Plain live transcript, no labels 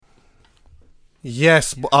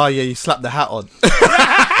Yes, but yeah, you slapped the hat on.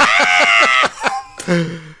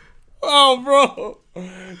 Oh, bro,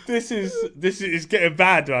 this is getting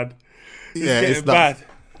bad, man. It's bad.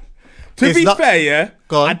 To be fair, yeah,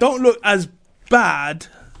 I don't look as bad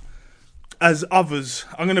as others.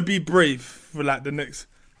 I'm gonna be brave for like the next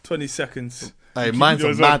 20 seconds. Hey, mine's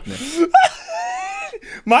a madness.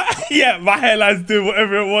 My hairline's doing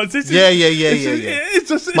whatever it wants. It's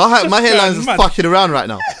just my hairline's just fucking around right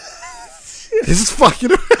now. This is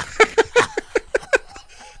fucking around.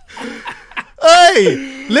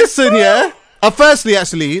 Hey, listen, yeah. Firstly,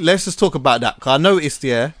 actually, let's just talk about that. Cause I noticed,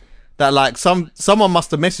 yeah, that like someone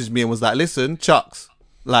must have messaged me and was like, "Listen, Chucks,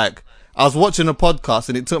 like I was watching a podcast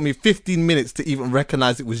and it took me 15 minutes to even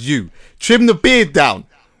recognize it was you. Trim the beard down."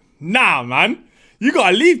 Nah, man, you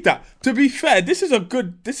gotta leave that. To be fair, this is a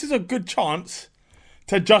good chance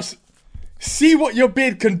to just see what your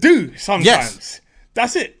beard can do. Sometimes, yes.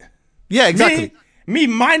 That's it. Yeah, exactly.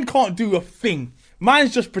 Mine can't do a thing.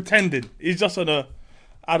 Mine's just pretending. It's just I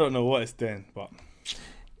don't know what it's doing, but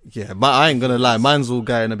yeah, but I ain't gonna lie, mine's all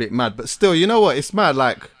going a bit mad. But still, you know what? It's mad.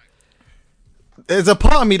 Like, there's a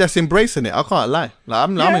part of me that's embracing it. I can't lie. Like,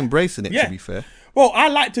 I'm embracing it. Yeah. To be fair. Well, I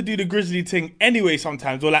like to do the grizzly thing anyway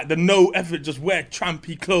sometimes, or like the no effort, just wear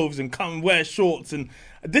trampy clothes and come wear shorts, and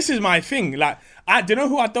this is my thing. Like, I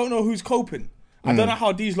don't know who's coping. I don't know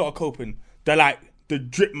how these lot are coping. They're like the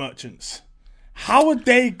drip merchants. How are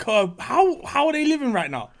they living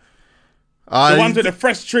right now? The ones with the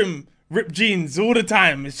fresh trim, ripped jeans all the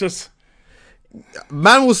time. It's just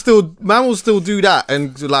man will still do that,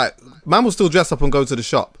 and like man will still dress up and go to the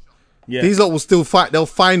shop. Yeah. These lot will still fight. They'll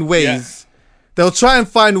find ways. Yeah. They'll try and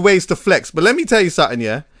find ways to flex. But let me tell you something,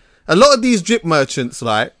 yeah. A lot of these drip merchants,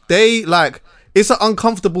 like it's an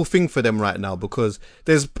uncomfortable thing for them right now because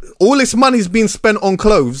there's all this money's being spent on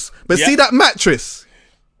clothes. But see that mattress?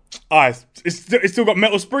 It's still got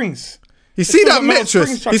metal springs. You see that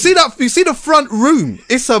mattress? You see the front room?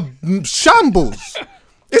 It's a shambles.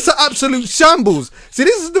 It's an absolute shambles. See,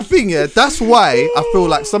 this is the thing, yeah. That's why I feel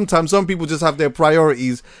like sometimes some people just have their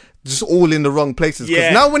priorities just all in the wrong places.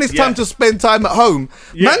 Because now when it's time to spend time at home,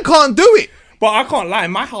 man can't do it. But I can't lie,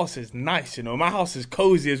 my house is nice, you know. My house is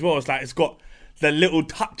cozy as well. It's like it's got the little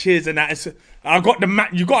touches and that.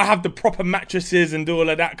 You got to have the proper mattresses and do all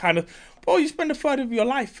of that kind of. Bro, you spend a third of your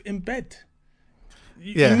life in bed.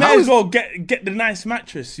 You may as well get the nice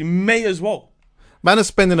mattress. You may as well. Man is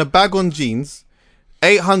spending a bag on jeans,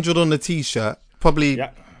 800 on the t-shirt, probably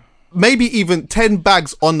maybe even 10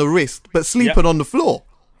 bags on the wrist, but sleeping on the floor.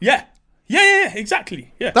 Yeah,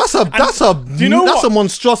 exactly. Yeah, that's a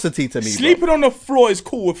monstrosity to me. Sleeping on the floor is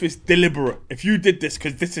cool if it's deliberate. If you did this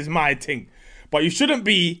because this is my thing, but you shouldn't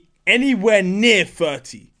be anywhere near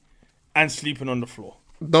 30 and sleeping on the floor.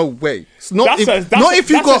 No way. Not if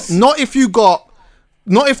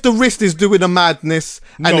the wrist is doing a madness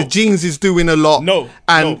and the jeans is doing a lot. You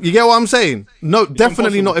get what I'm saying? No, it's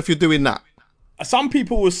definitely impossible. Not if you're doing that. Some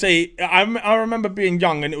people will say, I remember being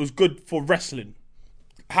young and it was good for wrestling.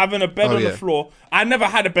 Having a bed on the floor. I never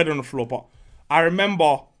had a bed on the floor, but I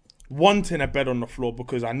remember wanting a bed on the floor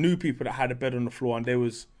because I knew people that had a bed on the floor and they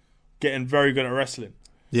was getting very good at wrestling.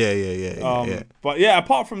 Yeah. But yeah,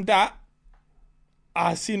 apart from that,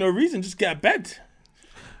 I see no reason. Just get a bed.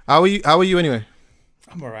 How are you anyway?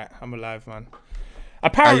 I'm alright. I'm alive, man.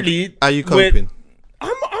 Apparently, are you coping?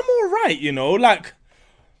 I'm alright. You know, like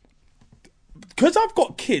because I've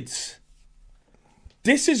got kids.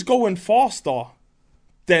 This is going faster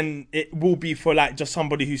than it will be for like just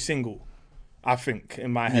somebody who's single. I think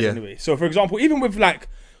in my head anyway. So for example, even with like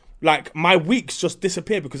my weeks just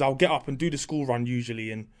disappear because I'll get up and do the school run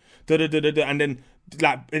usually and and then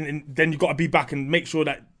and then you got to be back and make sure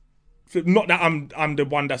that not that I'm the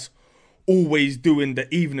one that's always doing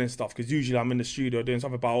the evening stuff because usually I'm in the studio doing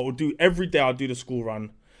something, but I'll do every day. I'll do the school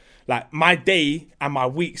run. Like my day and my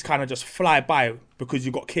weeks kind of just fly by because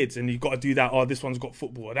you got kids and you got to do that. Oh, this one's got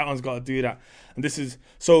football. Or that one's got to do that. And this is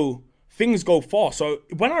so things go fast. So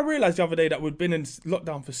when I realized the other day that we'd been in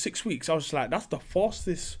lockdown for 6 weeks, I was just like, that's the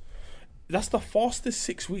fastest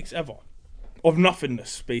 6 weeks ever of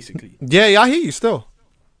nothingness, basically. Yeah, I hear you still.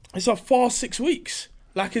 It's a fast 6 weeks.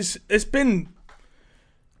 Like it's been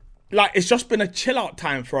like it's just been a chill out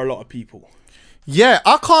time for a lot of people. Yeah,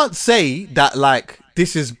 I can't say that like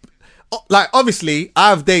this is like obviously I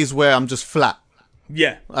have days where I'm just flat.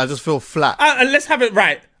 Yeah, I just feel flat. And let's have it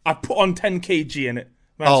right. I put on 10 kg in it.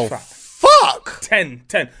 Man's fat. Fuck. 10.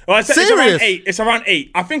 Well, I said serious? It's around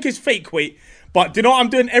 8. I think it's fake weight, but do you know what I'm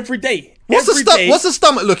doing every day? What's the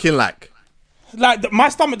stomach looking like? Like my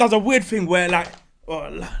stomach does a weird thing where like,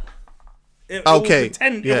 it will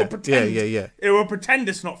pretend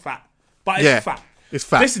it's not fat. but it's fat. It's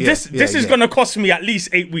fat. This is gonna cost me at least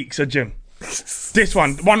 8 weeks a gym. This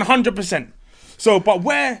one, 100%. So, but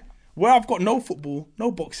where I've got no football,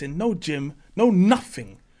 no boxing, no gym, no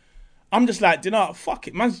nothing, I'm just like, you know what, fuck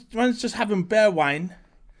it. Man's just having bare wine.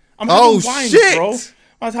 I'm having wine, shit, bro.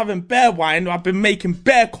 Man's having bare wine. I've been making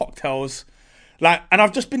bare cocktails, like, and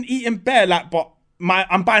I've just been eating bare, like, but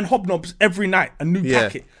I'm buying hobnobs every night, a new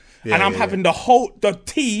packet, and I'm having the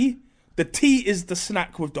tea. The tea is the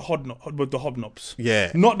snack with the hobnobs.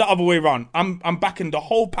 Yeah, not the other way around. I'm backing the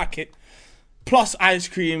whole packet, plus ice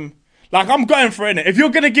cream. Like, I'm going for it, innit? If you're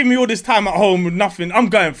gonna give me all this time at home with nothing, I'm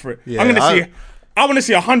going for it. Yeah, I want to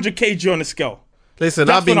see 100 kg on the scale. Listen,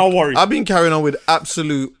 I've been carrying on with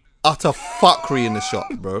absolute utter fuckery in the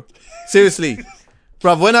shop, bro. Seriously,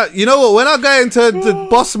 bro. When I go into the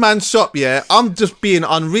boss man's shop, yeah, I'm just being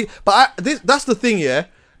unreal. But that's the thing, yeah.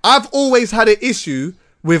 I've always had an issue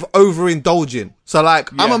with overindulging. So, like,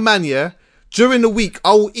 I'm a man, yeah. During the week,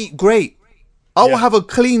 I will eat great. I will have a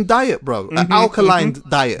clean diet, bro. An alkaline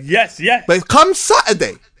diet. Yes. But come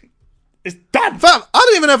Saturday, it's done. Fam, I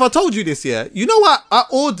don't even know if I told you this, yeah. You know what I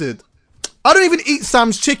ordered? I don't even eat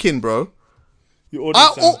Sam's chicken, bro. You ordered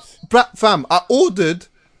Sam's? Fam, I ordered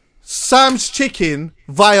Sam's chicken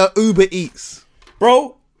via Uber Eats.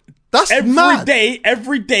 Bro, that's mad.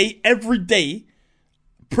 Every day,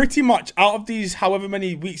 pretty much out of these however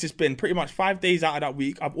many weeks it's been, pretty much 5 days out of that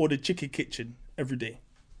week, I've ordered Chicken Kitchen every day.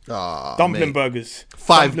 Dumpling burgers.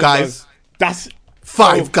 Five Guys. That's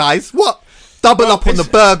Five Guys. What? Double up on the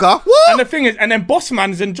burger. What? And the thing is, and then boss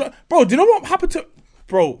man's bro, do you know what happened to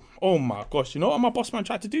bro? Oh my gosh, you know what my boss man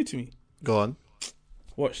tried to do to me? Go on.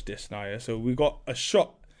 Watch this now, yeah. So we got a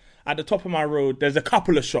shop at the top of my road. There's a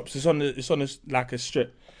couple of shops. It's on like a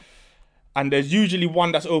strip. And there's usually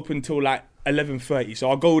one that's open till like 11:30. So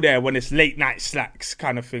I'll go there when it's late night slacks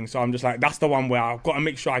kind of thing. So I'm just like, that's the one where I've got to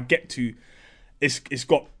make sure I get to.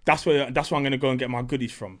 That's where I'm gonna go and get my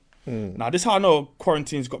goodies from. Now this is how I know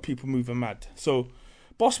quarantine's got people moving mad. So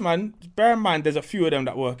boss man, bear in mind there's a few of them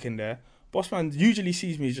that work in there. Boss man usually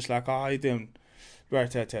sees me just like, how you doing?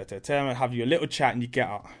 Right, have you a little chat and you get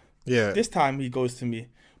out. Yeah. This time he goes to me,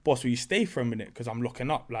 boss, will you stay for a minute? Because I'm looking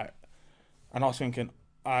up, like, and I was thinking,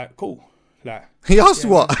 alright, cool. Like, he asked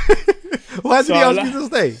what? Why did he ask you to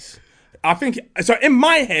stay? I think so. In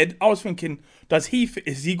my head, I was thinking, has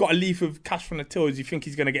he got a leaf of cash from the till? Does he think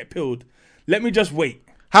he's gonna get pilled? Let me just wait.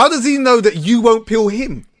 How does he know that you won't pill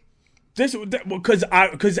him?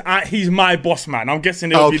 Because he's my boss man. I'm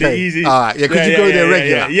guessing it'll be the easy. All right, yeah, because you go there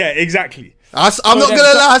regular. Yeah, exactly. I'm not gonna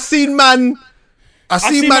lie. I seen man.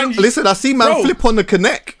 Listen, I see man flip on the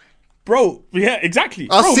connect. Bro, yeah, exactly.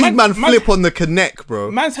 I see man flip on the connect,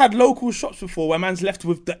 bro. Man's had local shops before where man's left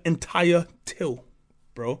with the entire till,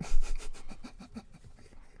 bro.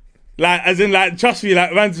 Like, as in, like, trust me,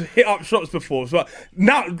 like, man's hit up shops before. So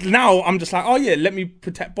now I'm just like, oh yeah, let me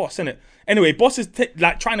protect boss, innit? Anyway, boss is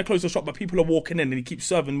like trying to close the shop, but people are walking in and he keeps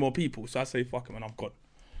serving more people. So I say, fuck him, and I'm gone.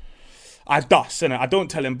 I dust, innit? I don't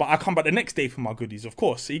tell him, but I come back the next day for my goodies, of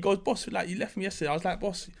course. So he goes, boss, like, you left me yesterday. I was like,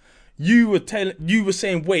 boss, you were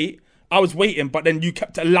saying wait. I was waiting, but then you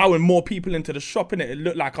kept allowing more people into the shop, innit? It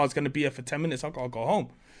looked like I was going to be here for 10 minutes. I got to go home.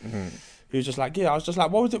 Mm-hmm. He was just like, yeah. I was just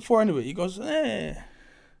like, what was it for anyway? He goes,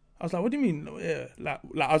 I was like, what do you mean? Yeah.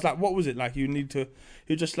 Like I was like, what was it? Like, you need to...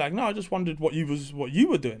 He was just like, no, I just wondered what you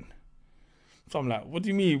were doing. So I'm like, what do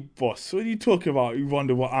you mean, boss? What are you talking about? You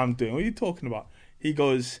wonder what I'm doing. What are you talking about? He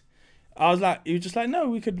was just like, no,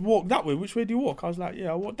 we could walk that way. Which way do you walk? I was like,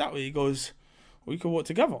 yeah, I walk that way. He goes, we could walk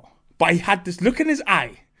together. But he had this look in his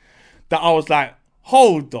eye that I was like,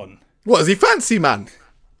 hold on. What, is he fancy, man?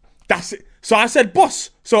 That's it. So I said,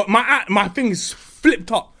 boss. So my thing's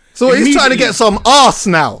flipped up. So he's trying to get some arse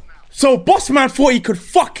now. So boss man thought he could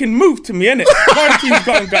fucking move to me, innit?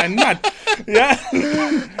 Quarantine's going mad. Yeah.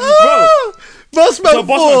 Bro. Boss man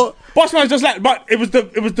thought... Boss man's just like, but it was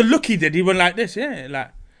the look he did. He went like this, yeah,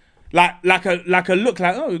 like a look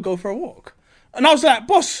like, oh, we go for a walk. And I was like,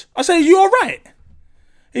 boss, I said, you all right?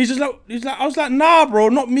 He's like, I was like, nah, bro,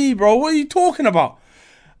 not me, bro. What are you talking about?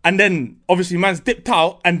 And then, obviously, man's dipped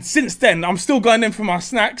out. And since then, I'm still going in for my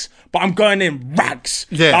snacks, but I'm going in rags.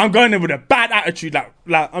 Yeah. I'm going in with a bad attitude.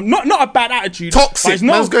 Like I'm not a bad attitude. Toxic.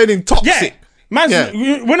 Man's going in toxic. Yeah.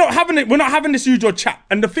 We're not having this usual chat.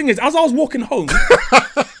 And the thing is, as I was walking home,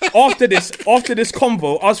 after this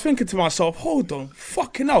convo, I was thinking to myself, hold on,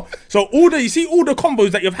 fucking hell. So you see all the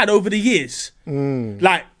combos that you've had over the years,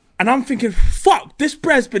 like, and I'm thinking, fuck, this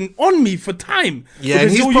bread's been on me for time. Yeah,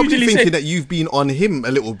 and he's probably thinking that you've been on him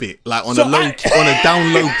a little bit, like on a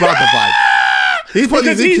down low brother vibe. He's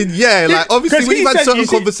probably thinking, like, obviously when you've had certain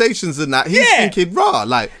conversations and that, he's thinking, rah,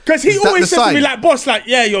 like, because he always said to me, like, boss, like,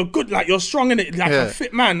 yeah, you're good, like, you're strong in it, like a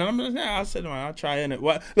fit man. And I'm like, yeah, I said, man, I'll try in it.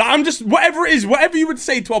 Like, I'm just, whatever it is, whatever you would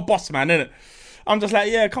say to a boss man, innit? I'm just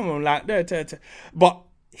like, yeah, come on, like, but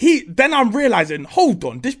then I'm realizing, hold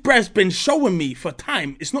on, this bread's been showing me for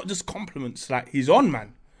time. It's not just compliments, like, he's on,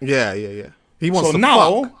 man. Yeah. He wants to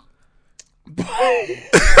fuck.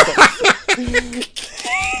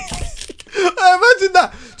 Imagine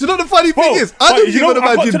that. Do you know what the funny thing is? I don't even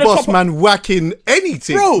imagine boss man whacking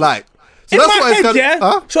anything. Bro, like, so in my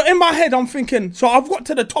head, So in my head, I'm thinking, so I've got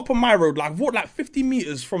to the top of my road, like, I've walked like 50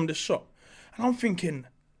 meters from the shop. And I'm thinking,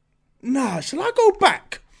 nah, shall I go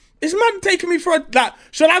back? Is man taking me for a, like,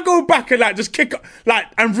 shall I go back and like just kick, like,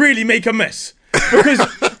 and really make a mess? Because,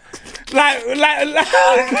 like,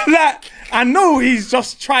 I know he's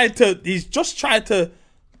just tried to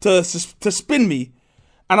spin me.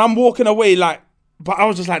 And I'm walking away like, but I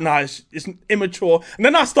was just like, nah, it's immature. And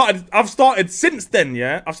then I've started since then,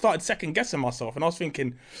 I've started second guessing myself. And I was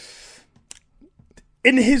thinking,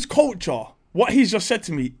 in his culture, what he's just said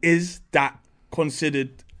to me, is that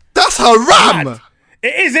considered... That's haram! Bad?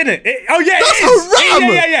 It is, isn't it? That's haram!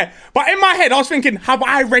 Yeah. But in my head, I was thinking, have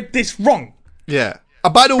I read this wrong? Yeah.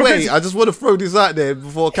 By the way, I just want to throw this out there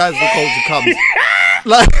before cancel culture comes.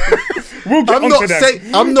 Like,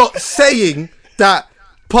 I'm not saying that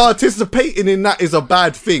participating in that is a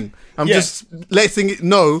bad thing. I'm just letting it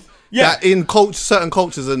know that in certain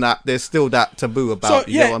cultures and that, there's still that taboo about.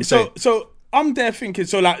 You know what I'm saying? So I'm there thinking,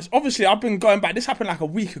 so like, obviously I've been going back. This happened like a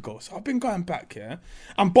week ago. So I've been going back,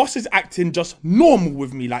 and boss is acting just normal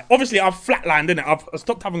with me. Like, obviously I've flatlined, innit? I've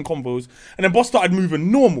stopped having convos, and then boss started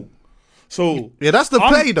moving normal. So yeah, that's the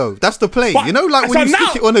play though. That's the play. But, you know, like when you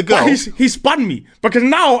stick it on a girl. He spun me because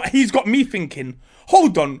now he's got me thinking,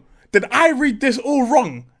 hold on, did I read this all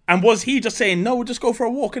wrong? And was he just saying, no, we'll just go for a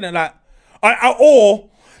walk, innit? Like, or,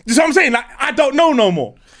 you know what I'm saying? Like, I don't know no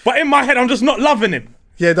more. But in my head, I'm just not loving him.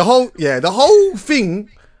 Yeah, the whole thing.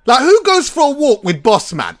 Like, who goes for a walk with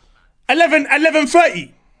boss man?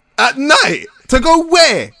 11:30 at night to go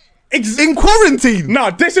where? In quarantine.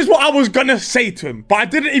 No, this is what I was gonna say to him, but I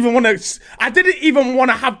didn't even want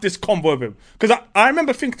to have this convo with him because I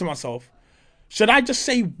remember thinking to myself, should I just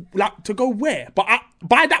say like to go where? But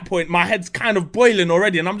by that point, my head's kind of boiling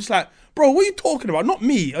already, and I'm just like, bro, what are you talking about? Not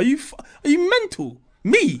me. Are you mental?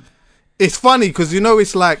 Me? It's funny because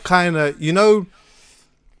it's like kind of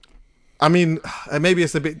I mean, maybe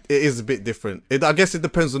it is a bit different. I guess it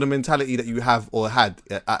depends on the mentality that you have or had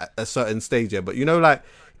at a certain stage. Yeah, but like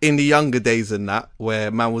in the younger days and that, where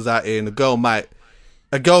man was out here and a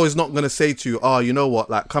girl is not gonna say to you, oh, you know what,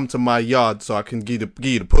 like come to my yard so I can give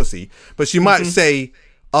you the pussy. But she might say,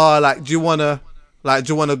 oh, like do you wanna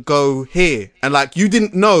go here? And like you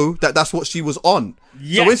didn't know that that's what she was on.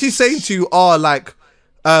 Yes. So when she's saying to you, oh, like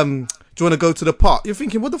do you want to go to the park? You're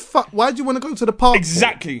thinking, what the fuck? Why do you want to go to the park?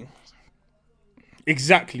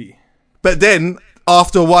 Exactly. But then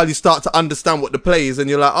after a while, you start to understand what the play is, and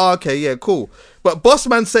you're like, oh, okay, yeah, cool. But boss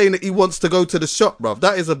man saying that he wants to go to the shop, bruv,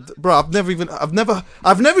 that is I've never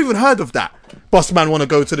even heard of that. Boss man want to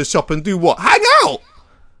go to the shop and do what? Hang out.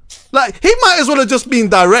 Like he might as well have just been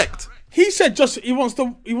direct. He said just he wants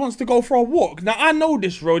to go for a walk. Now I know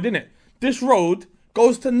this road, innit? This road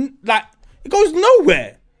goes to like it goes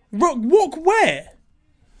nowhere. Walk where?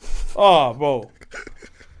 Oh, bro.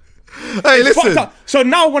 Hey, listen. So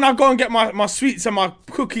now when I go and get my sweets and my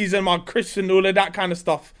cookies and my crisps and all of that kind of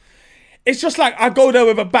stuff, it's just like I go there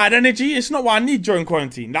with a bad energy. It's not what I need during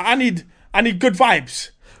quarantine. Like I need good vibes.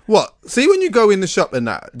 What? See, when you go in the shop and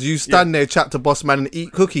that, do you stand there, chat to boss man and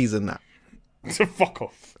eat cookies and that? Fuck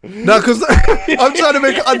off. No, because I'm trying to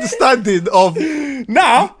make an understanding of...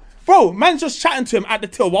 Nah, bro, man's just chatting to him at the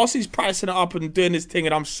till whilst he's pricing it up and doing his thing,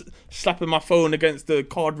 and I'm slapping my phone against the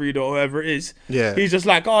card reader or whatever it is. Yeah. He's just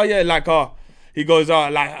like, oh yeah, like, he goes,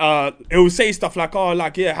 he'll say stuff like, oh,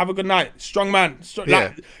 like, yeah, have a good night, strong man. Yeah.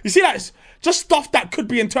 Like, you see, like, just stuff that could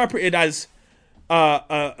be interpreted as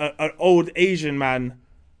an old Asian man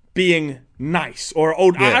being nice, or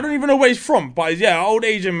old, I don't even know where he's from, but yeah, an old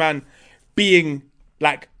Asian man being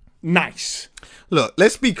like nice. Look,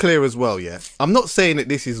 let's be clear as well, yeah? I'm not saying that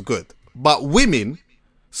this is good, but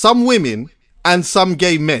some women and some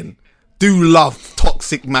gay men do love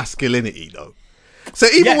toxic masculinity though. So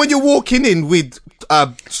even when you're walking in with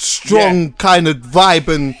a strong kind of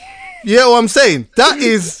vibe and, you know what I'm saying?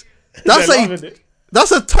 That's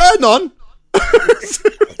a turn on.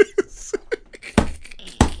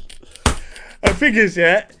 The thing is,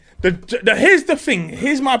 here's the thing.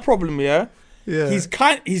 Here's my problem, yeah? He's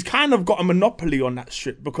kind of got a monopoly on that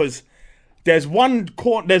shit because there's one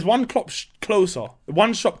shop closer,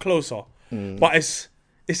 but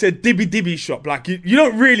it's a dibby shop. Like you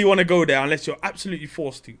don't really want to go there unless you're absolutely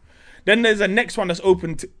forced to. Then there's a next one that's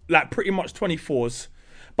open to like pretty much 24s,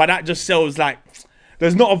 but that just sells like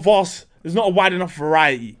there's not a wide enough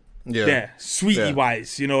variety there, sweetie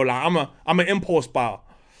wise. You know, like I'm an impulse buyer.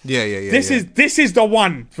 Yeah. This is the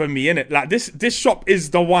one for me, innit? Like this shop is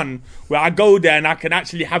the one where I go there and I can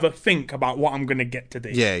actually have a think about what I'm gonna get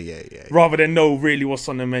today. Yeah. Rather than know really what's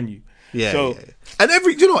on the menu. Yeah. And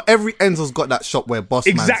every Enzo's got that shop where Boss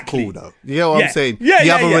Man's cool though. You know what I'm saying? You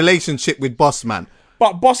have a relationship with Boss Man.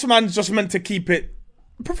 But Boss Man's just meant to keep it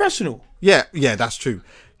professional. Yeah, that's true.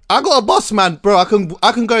 I got a Boss Man, bro. I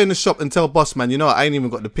can go in the shop and tell Boss Man, you know what, I ain't even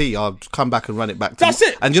got the P. I'll come back and run it back. That's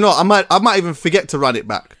it. And you know what, I might even forget to run it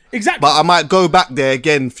back. Exactly. But I might go back there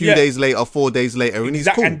again a few days later, 4 days later, and he's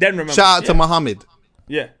cool. And then remember. Shout out to Mohammed.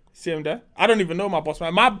 Yeah, see him there? I don't even know my Boss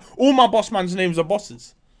Man. All my Boss Man's names are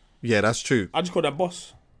bosses. Yeah, that's true. I just call that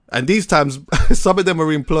boss. And these times, some of them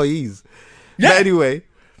are employees. Yeah. But anyway,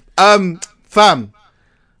 fam,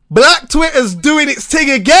 Black Twitter's doing its thing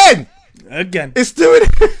again. It's doing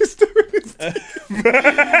its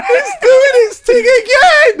thing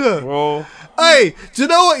again. Bro. Hey, do you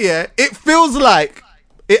know what? Yeah, it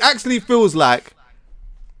actually feels like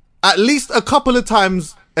at least a couple of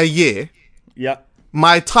times a year. Yeah.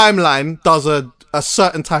 My timeline does a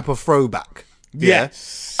certain type of throwback. Yeah?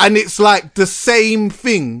 Yes. And it's like the same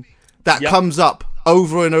thing that comes up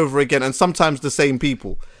over and over again, and sometimes the same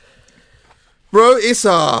people. Bro, it's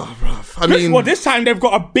well, this time they've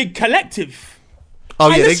got a big collective. Oh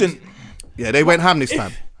yeah, listen. They went ham this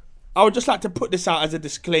time. I would just like to put this out as a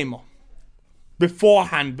disclaimer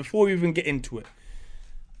beforehand, before we even get into it.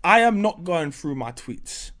 I am not going through my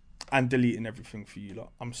tweets and deleting everything for you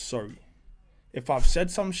lot. I'm sorry. If I've said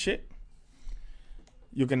some shit,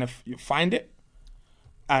 you'll find it.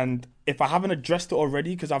 And if I haven't addressed it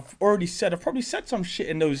already, because I've probably said some shit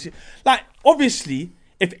in those. Like, obviously,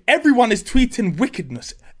 if everyone is tweeting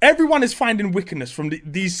wickedness, everyone is finding wickedness from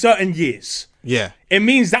these certain years. Yeah. It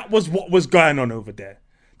means that was what was going on over there.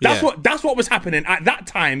 That's what was happening at that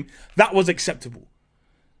time. That was acceptable.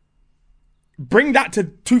 Bring that to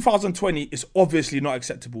 2020, it's obviously not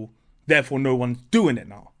acceptable. Therefore, no one's doing it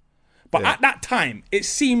now. But at that time, it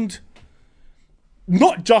seemed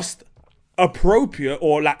not just appropriate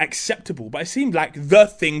or like acceptable, but it seemed like the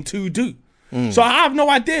thing to do. So I have no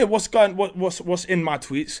idea what's in my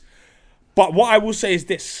tweets. But what I will say is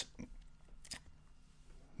this: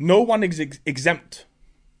 no one is exempt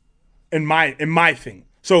in my thing.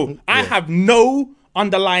 So I have no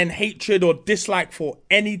underlying hatred or dislike for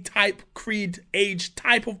any type, creed, age,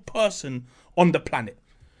 type of person on the planet.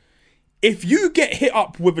 If you get hit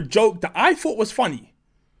up with a joke that I thought was funny,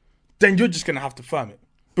 then you're just going to have to firm it.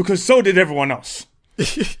 Because so did everyone else.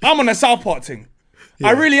 I'm on a South Park thing. Yeah.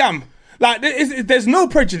 I really am. Like, there's no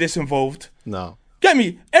prejudice involved. No. Get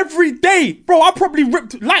me? Every day, bro, I probably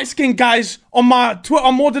ripped light-skinned guys on my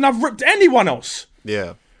Twitter more than I've ripped anyone else.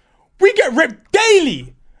 Yeah. We get ripped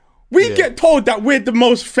daily. We get told that we're the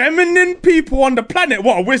most feminine people on the planet.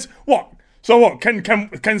 What? So what?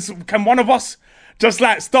 Can one of us just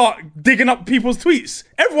like start digging up people's tweets?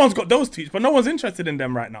 Everyone's got those tweets, but no one's interested in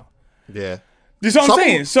them right now. Yeah. You see what I'm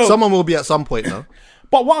saying? So someone will be at some point, though.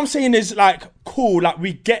 But what I'm saying is, like, cool, like,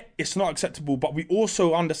 we get it's not acceptable, but we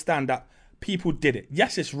also understand that people did it.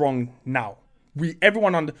 Yes, it's wrong now.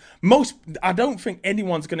 I don't think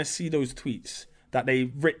anyone's going to see those tweets that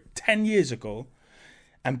they wrote 10 years ago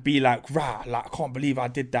and be like, rah, like, I can't believe I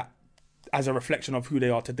did that as a reflection of who they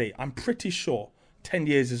are today. I'm pretty sure 10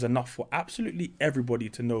 years is enough for absolutely everybody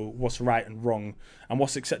to know what's right and wrong and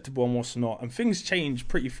what's acceptable and what's not. And things change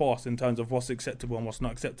pretty fast in terms of what's acceptable and what's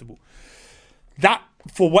not acceptable. That,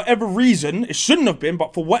 for whatever reason, it shouldn't have been,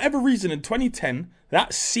 but for whatever reason in 2010,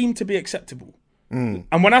 that seemed to be acceptable. And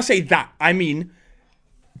when I say that, I mean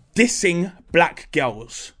dissing black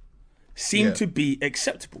girls seemed to be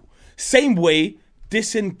acceptable. Same way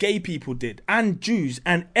dissing gay people did, and Jews,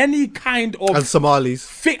 and any kind of... And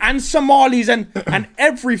Somalis. And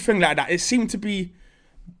everything like that. It seemed to be...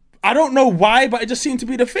 I don't know why, but it just seemed to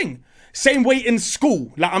be the thing. Same way in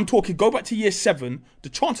school. Like, I'm talking, go back to year 7. The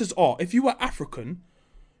chances are, if you were African,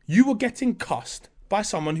 you were getting cussed by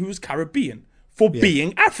someone who was Caribbean for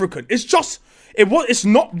being African. It's just... It's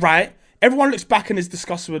not right. Everyone looks back and is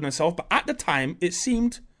disgusted with themselves, but at the time, it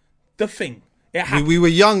seemed the thing. We were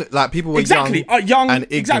young, like people were young and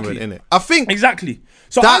ignorant in it. I think exactly.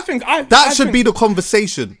 So that, I should be the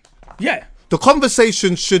conversation. Yeah, the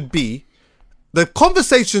conversation should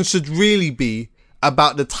really be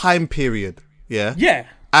about the time period. Yeah, yeah,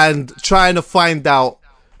 and trying to find out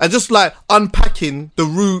and just like unpacking the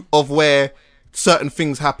root of where certain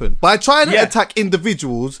things happen. By trying to attack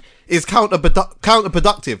individuals is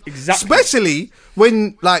counterproductive. Exactly. Especially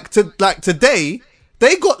when today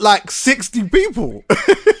they got like 60 people.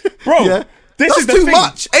 Bro, yeah? this That's is the too thing.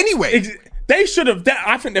 much. Anyway, they should have.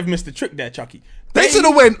 I think they've missed the trick there, Chucky. They should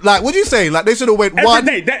have went like. What do you say? Like they should have went one.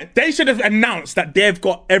 They should have announced that they've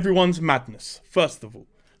got everyone's madness first of all.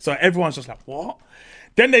 So everyone's just like, what?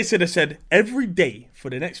 Then they should have said every day for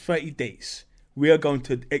the next 30 days we are going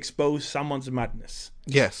to expose someone's madness.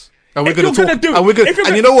 Yes. And we're going to talk.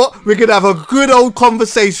 And you know what? We're going to have a good old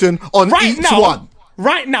conversation on each one.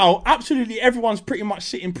 Right now, absolutely everyone's pretty much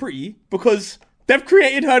sitting pretty because they've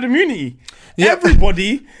created herd immunity. Yep.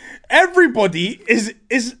 Everybody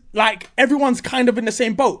is like, everyone's kind of in the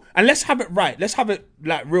same boat. And let's have it right. Let's have it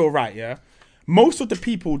like real right, yeah? Most of the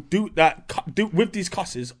people do with these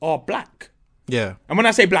cusses are black. Yeah. And when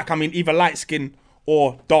I say black, I mean either light skin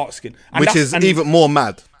or dark skin. Which is even more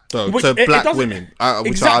mad, though, to black women,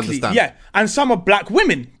 which exactly, I understand. Yeah, and some are black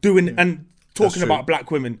women doing and talking about black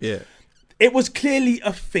women. Yeah. It was clearly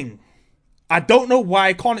a thing. I don't know why.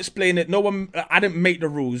 I can't explain it. No one. I didn't make the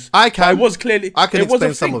rules. I can. It was clearly. I can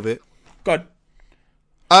explain some of it. God.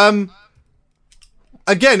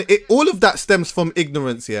 Again, all of that stems from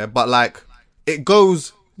ignorance, yeah. But like, it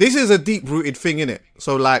goes. This is a deep-rooted thing, innit?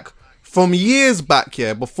 So like, from years back,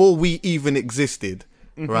 yeah, before we even existed,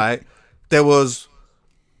 right? There was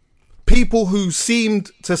people who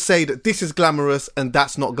seemed to say that this is glamorous and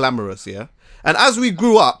that's not glamorous, yeah. And as we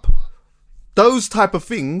grew up, those type of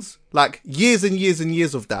things, like years and years and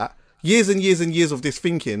years of that, years and years and years of this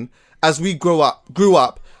thinking, as we grew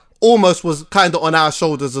up, almost was kind of on our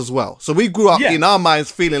shoulders as well. So we grew up in our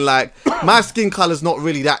minds feeling like my skin color's not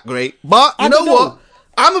really that great, but you know what?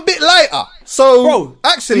 I'm a bit lighter. So bro,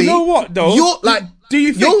 actually, you know what though? You're like, do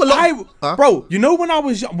you think bro? You know when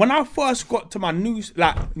I first got to my new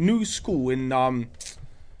school in I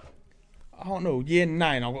don't know, year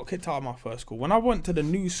 9, I got kicked out of my first school. When I went to the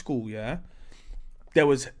new school, yeah, there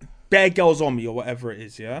was bare girls on me or whatever it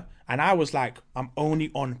is, yeah, and I was like, I'm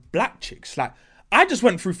only on black chicks. Like, I just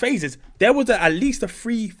went through phases. There was at least a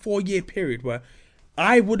 3-4 year period where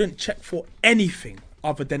I wouldn't check for anything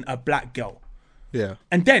other than a black girl. Yeah.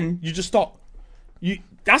 And then you just stop.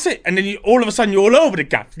 That's it. And then all of a sudden you're all over the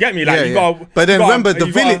gap. You get me? Like but then remember the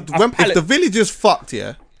village. If the village is fucked,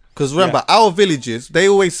 yeah. Because remember, our villages, they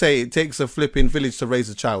always say it takes a flipping village to raise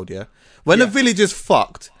a child, yeah. When a village is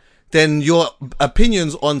fucked, then your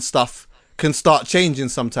opinions on stuff can start changing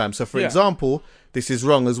sometimes. So, for example, this is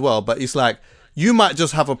wrong as well, but it's like, you might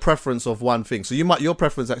just have a preference of one thing. So your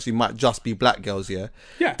preference actually might just be black girls, yeah?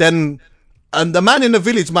 Yeah. Then, and the man in the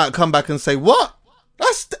village might come back and say, what?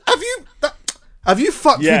 Have you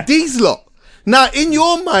fucked with these lot? Now, in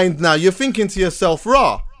your mind now, you're thinking to yourself,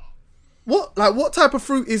 rah, what type of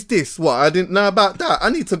fruit is this? What, I didn't know about that. I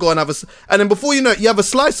need to go and have and then before you know it, you have a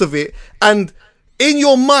slice of it. And in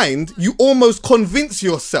your mind, you almost convince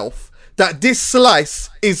yourself that this slice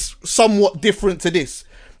is somewhat different to this.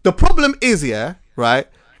 The problem is, right?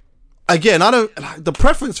 Again, the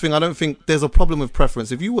preference thing, I don't think there's a problem with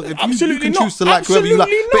preference. If you can choose to like whoever you like.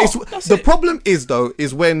 But the problem is, though,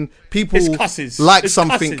 is when people like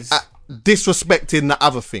something disrespecting the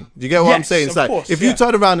other thing. Do you get what I'm saying? It's like, if you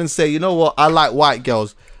turn around and say, you know what, I like white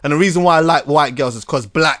girls, and the reason why I like white girls is because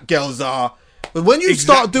black girls are... But when you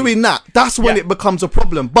start doing that, that's when it becomes a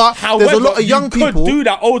problem. But however, there's a lot of young people... you could do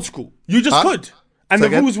that old school. You just could. And the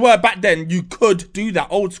rules were back then, you could do that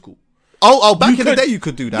old school. Back in the day you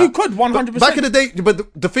could do that. You could, 100%. Back in the day,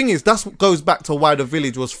 but the thing is, that goes back to why the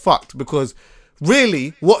village was fucked. Because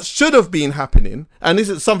really, what should have been happening, and this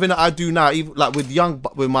is something that I do now, even like with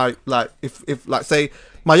my, like, if like, say,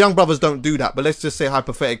 my young brothers don't do that, but let's just say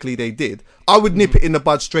hypothetically they did, I would nip it in the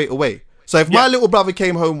bud straight away. So if my little brother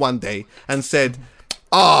came home one day and said,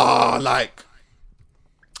 like,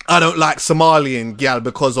 I don't like Somalian gal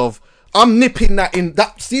because of... I'm nipping that in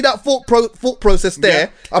that. See that thought process there?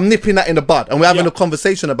 Yeah. I'm nipping that in the bud, and we're having a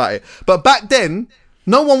conversation about it. But back then,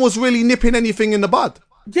 no one was really nipping anything in the bud.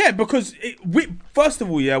 Yeah, because first of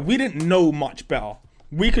all, we didn't know much better.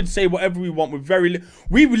 We could say whatever we want with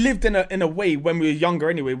we lived in a way when we were younger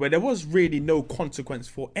anyway, where there was really no consequence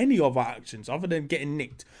for any of our actions other than getting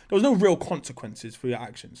nicked. There was no real consequences for your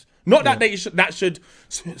actions. Not that that should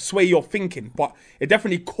sway your thinking, but it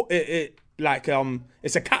definitely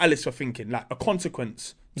it's a catalyst for thinking. Like, a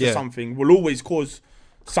consequence to something will always cause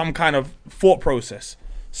some kind of thought process.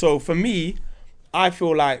 So for me, I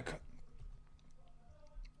feel like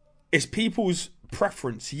it's people's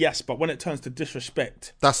preference, yes, but when it turns to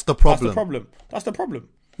disrespect, that's the problem. That's the problem.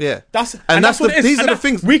 Yeah. That's what it is. these And are the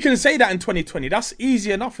things. we can say that in 2020. That's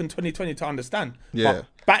easy enough in 2020 to understand. Yeah. But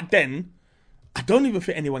back then, I don't even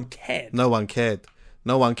think anyone cared. No one cared.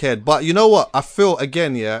 No one cared. But you know what? I feel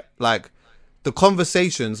again, yeah, like the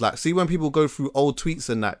conversations, like see when people go through old tweets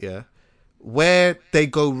and that, yeah, where they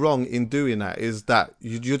go wrong in doing that is that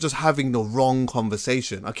you're just having the wrong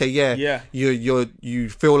conversation. Okay, yeah. You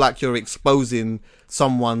feel like you're exposing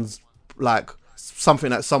someone's like something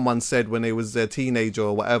that someone said when they was a teenager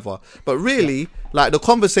or whatever. But really, like the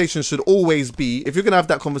conversation should always be, if you're gonna have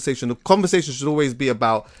that conversation, the conversation should always be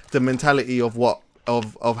about the mentality of what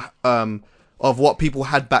what people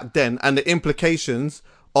had back then and the implications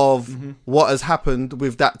of what has happened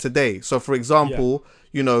with that today. So for example,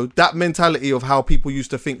 you know, that mentality of how people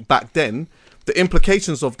used to think back then, the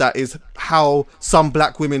implications of that is how some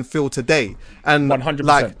black women feel today. And 100%.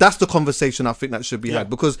 like, that's the conversation I think that should be had.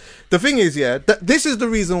 Because the thing is, this is the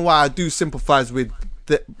reason why I do sympathize with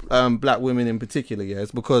the, black women in particular,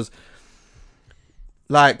 is because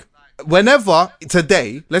like whenever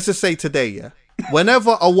today, let's just say today,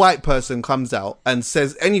 whenever a white person comes out and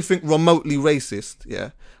says anything remotely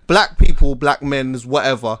racist, black people, black men,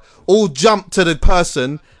 whatever, all jump to the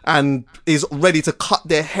person and is ready to cut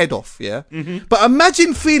their head off, But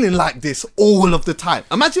imagine feeling like this all of the time.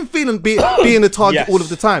 Imagine feeling being a target all of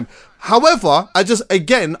the time. However, I just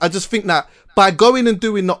think that by going and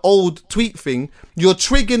doing the old tweet thing, you're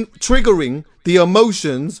triggering the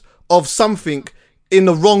emotions of something in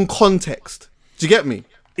the wrong context. Do you get me?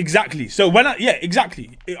 Exactly. So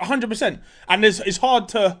exactly, 100%. And it's hard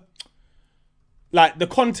to, like, the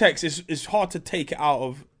context is hard to take it out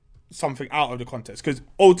of something out of the context, because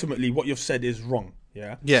ultimately what you've said is wrong.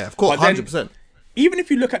 Yeah, of course, 100%. Even if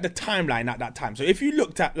you look at the timeline at that time, so if you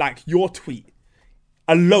looked at like your tweet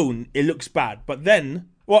alone, it looks bad. But then,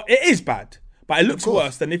 well, it is bad, but it looks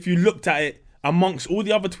worse than if you looked at it amongst all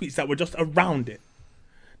the other tweets that were just around it.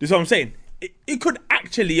 This is what I'm saying. It could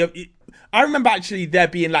actually. I remember actually there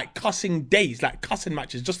being like cussing days, like cussing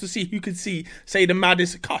matches, just to see who could say the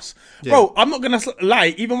maddest cuss. Bro, I'm not gonna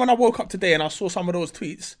lie. Even when I woke up today and I saw some of those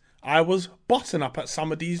tweets, I was busting up at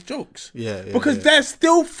some of these jokes. Because they're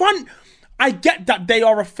still fun. I get that they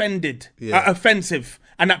are offensive,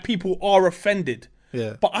 and that people are offended.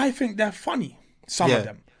 But I think they're funny. Some of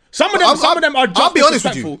them. Some of them are just I'll be honest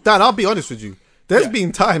with disrespectful. you, Dan. I'll be honest with you. There's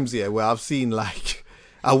been times where I've seen like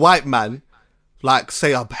a white man like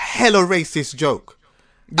say a hella racist joke,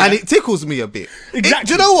 and it tickles me a bit. Exactly.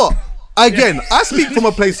 Do you know what? Again, I speak from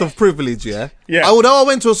a place of privilege. Although I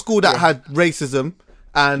went to a school that had racism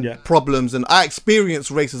and problems, and I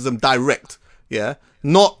experienced racism direct.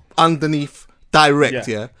 Not underneath, direct.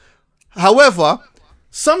 However,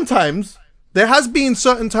 sometimes there has been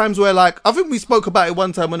certain times where, like, I think we spoke about it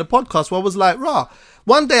one time on the podcast, where I was like,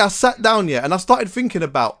 one day I sat down and I started thinking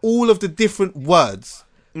about all of the different words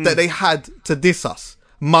that they had to diss us.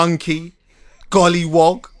 Monkey,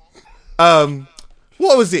 gollywog,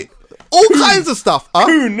 what was it? All kinds of stuff.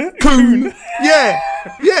 Coon. Yeah.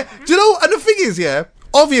 Do you know? And the thing is,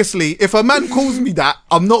 obviously, if a man calls me that,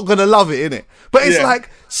 I'm not gonna love it, innit? But it's like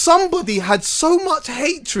somebody had so much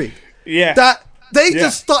hatred that they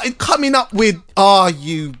just started coming up with,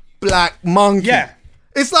 you black monkey.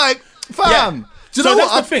 It's like, fam. Do you know that's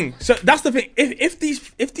what? the thing. So that's the thing. If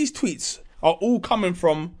these tweets are all coming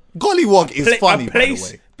from gollywog is funny, by the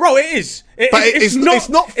way. Bro, it is. But it's not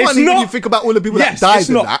funny when you think about all the people that died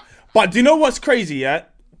in that. But do you know what's crazy,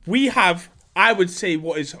 We have, I would say,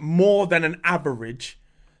 what is more than an average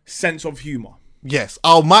sense of humour. Yes.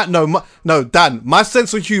 Oh, no, Dan, my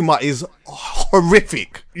sense of humour is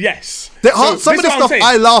horrific. Yes. Some of the stuff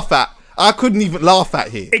I laugh at, I couldn't even laugh at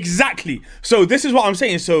here. Exactly. So this is what I'm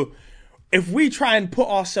saying. So if we try and put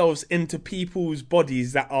ourselves into people's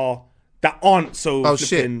bodies that aren't so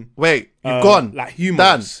flipping, wait, you've gone like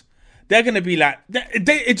humans, they're gonna be like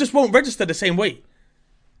it just won't register the same way.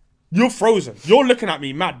 You're frozen. You're looking at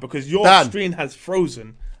me mad because your screen has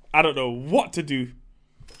frozen. I don't know what to do.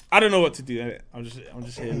 I'm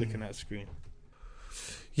just here looking at the screen.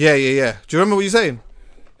 Yeah. Do you remember what you're saying?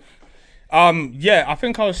 I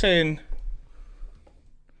think I was saying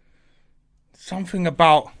something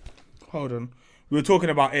about. Hold on. We were talking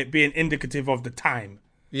about it being indicative of the time.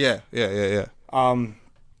 Yeah. And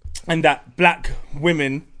that black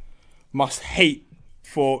women must hate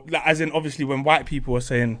for, as in, obviously, when white people are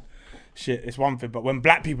saying shit, it's one thing, but when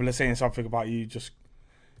black people are saying something about you,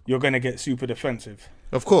 you're gonna get super defensive.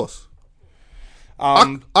 Of course.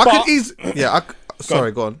 Sorry,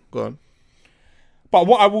 go on. But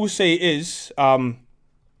what I will say is, like,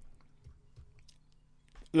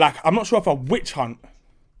 I'm not sure if a witch hunt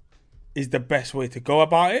is the best way to go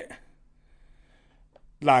about it.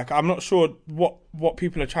 Like, I'm not sure what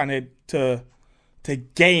people are trying to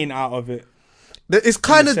gain out of it. It's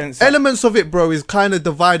kind of elements of it, bro. Is kind of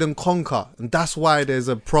divide and conquer, and that's why there's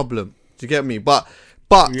a problem. Do you get me? But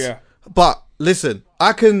listen,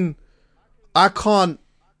 I can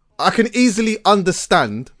easily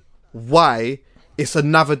understand why it's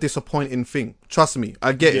another disappointing thing. Trust me,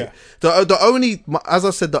 I get it. The only, as I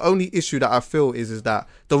said, the only issue that I feel is that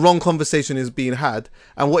the wrong conversation is being had,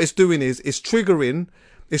 and what it's doing is it's triggering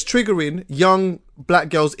young black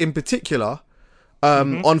girls in particular.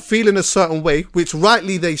 On feeling a certain way, which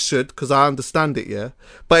rightly they should, because I understand it, yeah.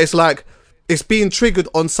 But it's like, it's being triggered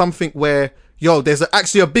on something where, yo, there's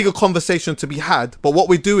actually a bigger conversation to be had. But what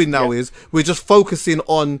we're doing now is we're just focusing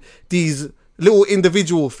on these little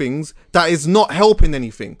individual things that is not helping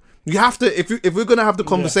anything. You have to, if we're going to have the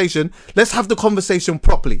conversation, let's have the conversation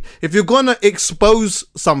properly. If you're going to expose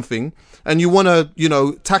something and you want to,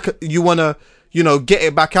 get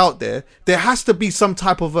it back out there, there has to be some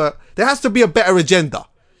type of there has to be a better agenda.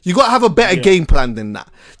 You got to have a better game plan than that.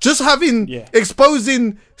 Just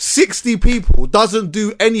exposing 60 people doesn't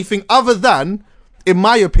do anything other than, in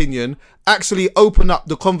my opinion, actually open up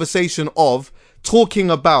the conversation of talking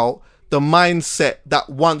about the mindset that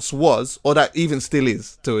once was, or that even still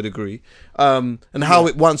is to a degree, and how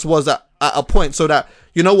it once was at a point, so that,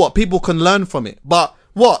 you know what, people can learn from it. But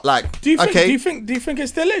what, like, do you think it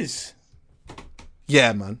still is?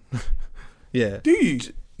 Yeah, man. Yeah. Do you?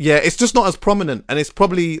 Yeah, it's just not as prominent, and it's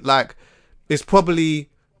probably what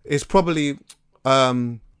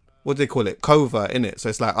do they call it? Covert, innit? So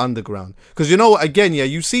it's like underground. Because you know what? Again,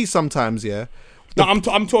 you see sometimes, No,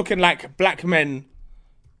 I'm talking like black men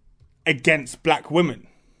against black women.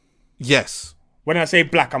 Yes. When I say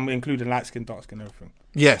black, I'm including light skin, dark skin, everything.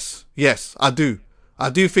 Yes, I do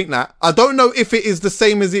think that. I don't know if it is the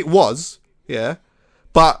same as it was,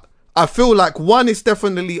 but I feel like one, is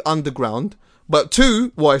definitely underground, but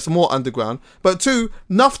two, well, it's more underground, but two,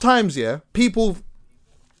 enough times, people,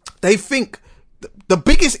 they think the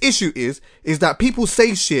biggest issue is that people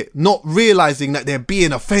say shit not realizing that they're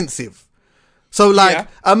being offensive. So like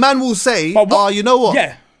a man will say, you know what?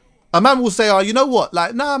 Yeah. A man will say, you know what?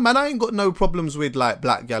 Like, nah, man, I ain't got no problems with like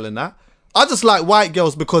black gal and that. I just like white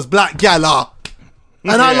girls because black gal are.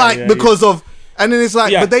 And I like because of. And then it's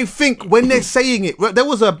like, but they think when they're saying it, there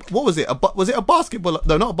was was it a basketballer?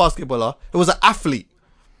 No, not a basketballer. It was an athlete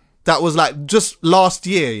that was like just last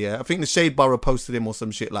year, I think the Shade Borough posted him or some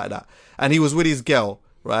shit like that. And he was with his girl,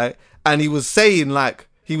 right? And he was saying like,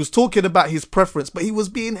 he was talking about his preference, but he was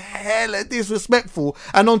being hella disrespectful.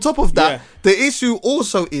 And on top of that, the issue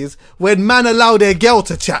also is when man allow their girl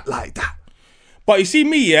to chat like that. But you see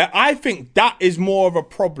me, I think that is more of a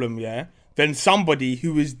problem, than somebody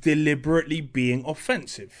who is deliberately being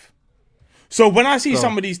offensive. So when I see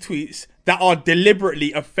some of these tweets that are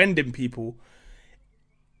deliberately offending people,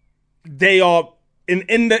 they are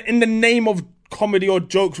in the name of comedy or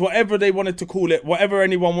jokes, whatever they wanted to call it, whatever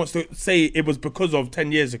anyone wants to say it was because of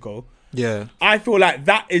 10 years ago. Yeah. I feel like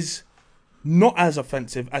that is not as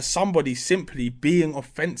offensive as somebody simply being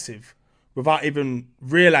offensive without even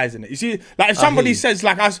realizing it. You see, like if somebody says,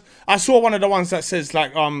 like I saw one of the ones that says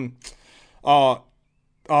like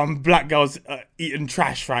black girls eating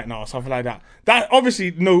trash right now or something like that. That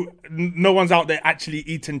obviously no one's out there actually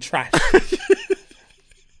eating trash.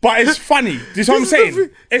 But it's funny. Do you know what I'm saying?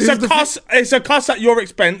 It's a cuss at your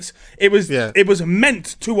expense. It was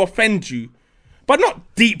meant to offend you, but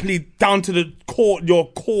not deeply down to the core,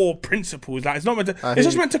 your core principles. Like it's not meant to. It's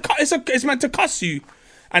just meant to. It's meant to cuss you,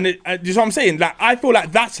 and do you know what I'm saying? Like I feel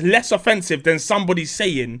like that's less offensive than somebody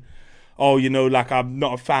saying, "Oh, you know, like I'm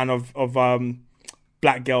not a fan of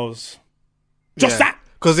black girls." Just that.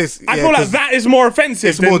 Because I feel like that is more offensive.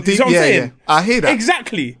 It's more deep. You know what I'm saying? Yeah. I hear that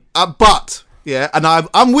exactly. But. Yeah, and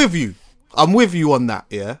I'm with you. I'm with you on that.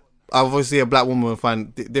 Yeah, obviously a black woman will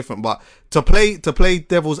find it different, but to play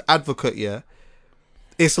devil's advocate,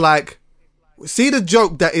 it's like, see the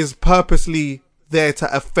joke that is purposely there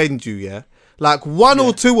to offend you. Yeah, like one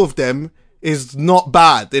or two of them is not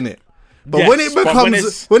bad, innit? But when it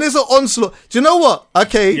becomes when it's an onslaught, do you know what?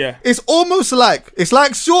 Okay, it's almost like it's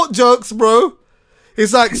like short jokes, bro.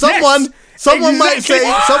 It's like someone might say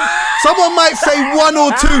someone might say one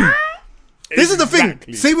or two. This is the thing.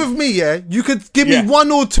 See with me, you could give me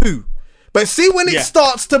one or two. But see when it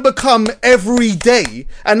starts to become every day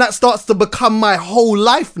and that starts to become my whole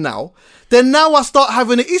life now, then now I start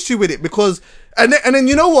having an issue with it because and then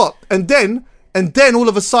you know what? And then all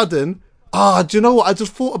of a sudden, do you know what? I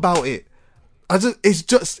just thought about it. It's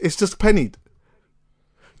just pennied.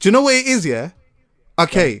 Do you know what it is,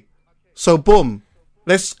 Okay. So boom.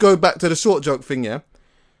 Let's go back to the short joke thing,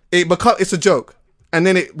 it's a joke. and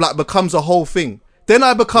then it like becomes a whole thing. Then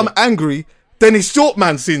I become angry, then it's short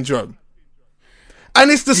man syndrome. And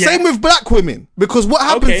it's the same with black women, because what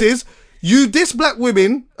happens is you diss black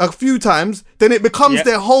women a few times, then it becomes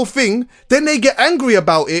their whole thing, then they get angry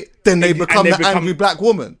about it, then they become the angry black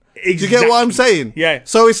woman. Exactly. Do you get what I'm saying? Yeah.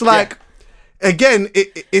 So it's like, again,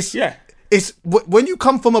 it's when you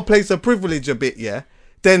come from a place of privilege a bit,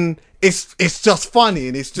 then it's just funny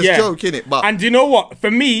and it's just joking it. But and you know what?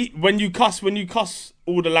 For me, when you cuss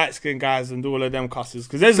all the light skinned guys and all of them cusses,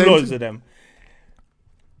 because there's loads of them.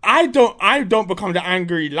 I don't become the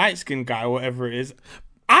angry light skinned guy or whatever it is.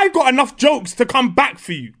 I got enough jokes to come back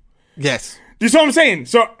for you. Yes. Do you see what I'm saying?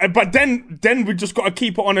 So, but then we just got to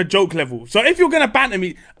keep it on a joke level. So if you're going to banter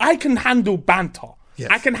me, I can handle banter. Yes.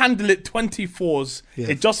 I can handle it 24s. Yes.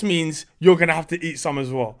 It just means you're going to have to eat some as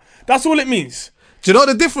well. That's all it means. Do you know what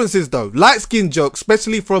the difference is though? Light skin jokes,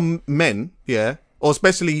 especially from men, or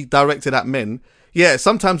especially directed at men,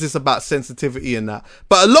 sometimes it's about sensitivity and that.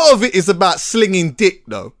 But a lot of it is about slinging dick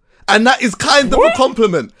though. And that is kind of a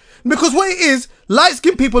compliment. Because what it is,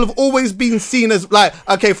 light-skinned people have always been seen as, like,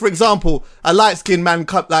 okay, for example, a light-skinned man,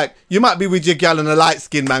 like, you might be with your gal and a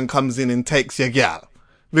light-skinned man comes in and takes your gal.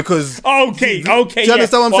 Because... Okay, do you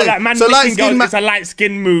understand what I'm saying? Like, man, so light-skinned man... It's a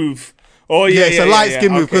light-skinned move. Oh, yeah, it's a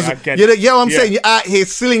light-skinned move. Because, you know what I'm saying? You're out here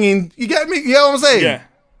slinging... You get me? You know what I'm saying? Yeah.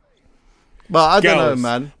 But I don't know,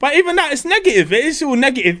 man. But even that, it's negative. It is all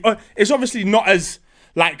negative. It's obviously not as,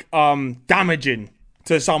 like, damaging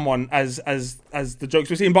to someone as the jokes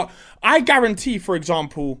we're seeing. But I guarantee, for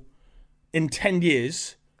example, in 10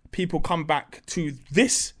 years, people come back to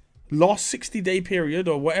this last 60-day period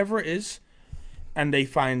or whatever it is, and they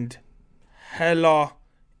find hella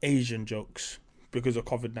Asian jokes because of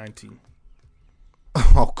COVID-19.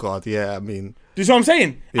 Oh God, yeah. I mean, do you see what I'm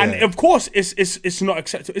saying? Yeah. And of course, it's not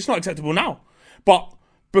acceptable. It's not acceptable now, but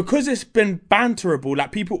because it's been banterable,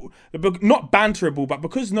 like people, not banterable, but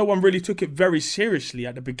because no one really took it very seriously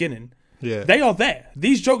at the beginning, they are there.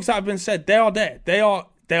 These jokes that have been said, they are there. They are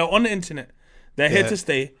on the internet. They're here to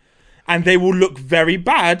stay, and they will look very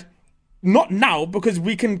bad. Not now, because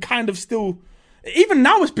we can kind of still, even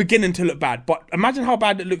now it's beginning to look bad. But imagine how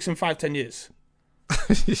bad it looks in 5-10 years.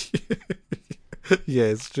 Yeah,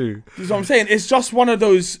 it's true. That's what I'm saying. It's just one of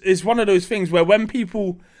those. It's one of those things where when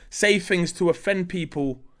people say things to offend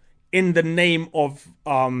people in the name of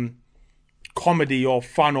comedy or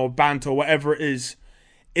fun or banter or whatever it is,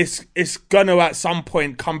 it's gonna at some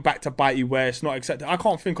point come back to bite you where it's not accepted. I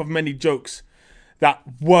can't think of many jokes that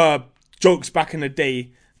were jokes back in the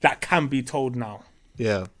day that can be told now.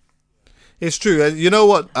 Yeah, it's true. And you know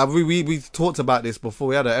what? We talked about this before.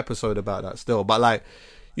 We had an episode about that still. But like,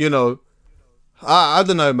 you know, I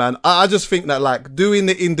don't know, man. I just think that like doing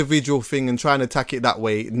the individual thing and trying to attack it that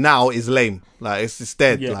way now is lame. Like it's just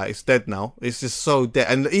dead. Yeah. Like it's dead now. It's just so dead.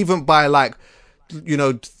 And even by like, you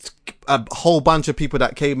know, a whole bunch of people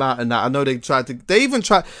that came out and that, I know they even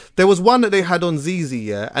tried. There was one that they had on ZZ,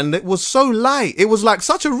 and it was so light. It was like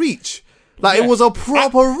such a reach. Like it was a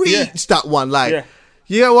proper reach, that one. Like,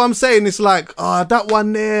 you know what I'm saying? It's like, that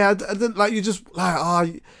one there, I didn't like, you just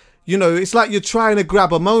like, you know, it's like you're trying to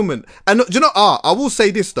grab a moment. And do you know, I will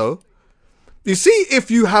say this though. You see,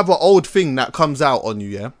 if you have an old thing that comes out on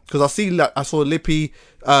you, because I saw Lippy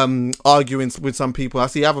arguing with some people. I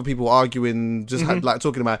see other people arguing, just like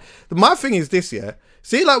talking about it. My thing is this,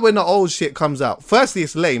 see, like when the old shit comes out, firstly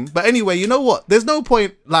it's lame, but anyway, you know what? There's no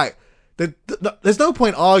point, like, there's no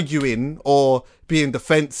point arguing or being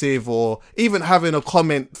defensive or even having a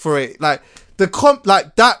comment for it. Like,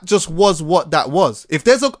 like that just was what that was. If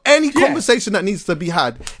there's any conversation that needs to be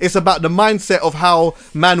had, it's about the mindset of how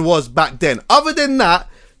man was back then. Other than that,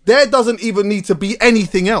 there doesn't even need to be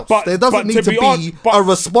anything else. There doesn't need to be a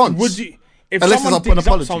response. Would you, if someone digs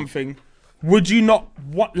up something, would you not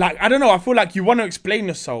want, like, I don't know, I feel like you want to explain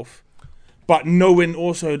yourself, but knowing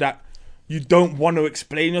also that you don't want to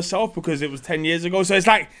explain yourself because it was 10 years ago. So it's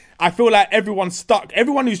like, I feel like everyone's stuck.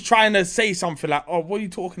 Everyone who's trying to say something like, oh, what are you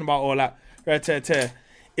talking about? Or like,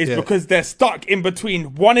 is because they're stuck in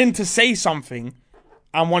between wanting to say something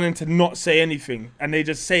and wanting to not say anything, and they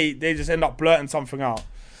just end up blurting something out.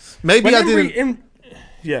 Maybe I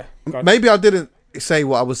didn't say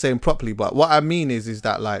what I was saying properly, but what I mean is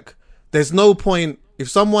that like there's no point if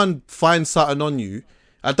someone finds something on you.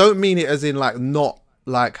 I don't mean it as in like not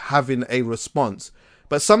like having a response,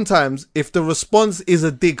 but sometimes if the response is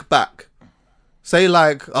a dig back. Say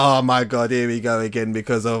like, oh my God, here we go again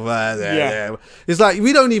because of It's like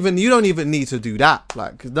you don't even need to do that.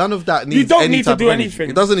 Like none of that needs. You don't any need to do anything.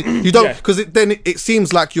 It doesn't. You don't because then it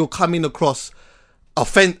seems like you're coming across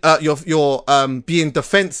you're being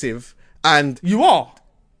defensive, and you are.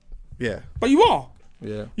 Yeah, but you are.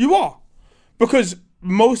 Yeah. You are. Because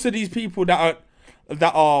most of these people that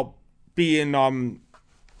are being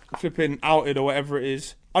flipping outed or whatever it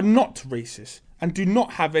is are not racist and do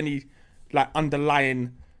not have any like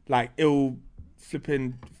underlying like ill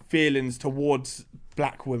flipping feelings towards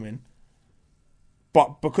black women.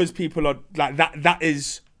 But because people are like that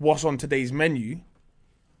is what's on today's menu.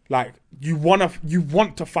 Like you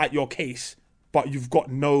want to fight your case, but you've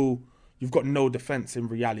got no defense in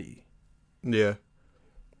reality. Yeah.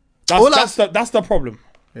 That's the problem.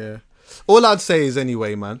 Yeah. All I'd say is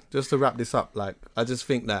anyway, man, just to wrap this up, like, I just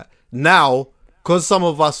think that now, because some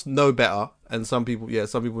of us know better, and some people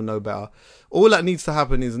know better, all that needs to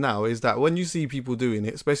happen is that when you see people doing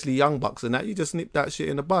it, especially young bucks and that, you just nip that shit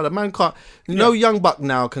in the bud. A man can't, no young buck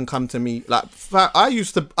now can come to me, like, I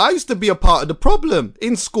used to be a part of the problem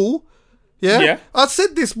in school. Yeah. I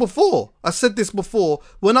said this before.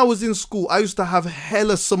 When I was in school, I used to have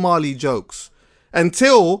hella Somali jokes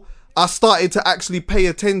until I started to actually pay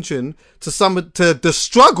attention to the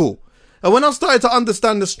struggle. And when I started to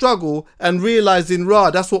understand the struggle and realizing,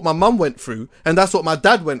 that's what my mum went through, and that's what my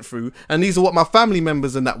dad went through, and these are what my family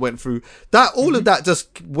members and that went through, that all of that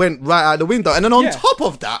just went right out the window. And then on top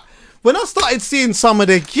of that, when I started seeing some of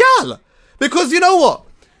the gal, because you know what?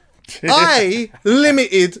 I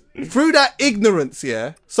limited through that ignorance,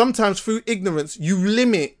 sometimes through ignorance, you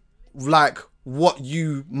limit like what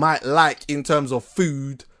you might like in terms of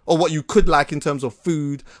food, or what you could like in terms of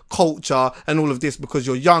food, culture, and all of this, because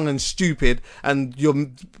you're young and stupid, and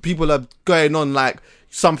people are going on like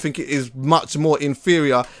something is much more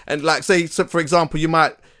inferior. And like, say, so for example, you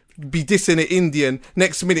might be dissing an Indian,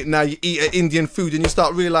 next minute now you eat an Indian food and you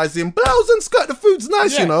start realising, blouse and skirt, the food's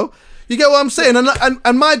nice, you know? You get what I'm saying?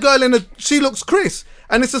 And my girl, she looks Chris.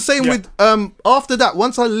 And it's the same with, after that,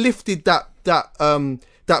 once I lifted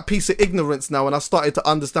that piece of ignorance now, and I started to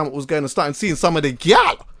understand what was going on, starting seeing some of the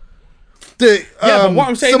gal, but what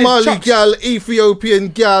I'm saying Somali is, gal, Ethiopian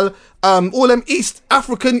gal, all them East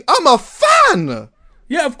African, I'm a fan.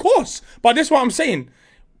 Yeah, of course. But that's what I'm saying.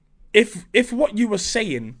 If what you were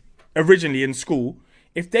saying originally in school,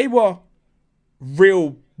 if they were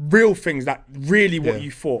real things that really what you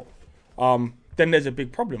thought, then there's a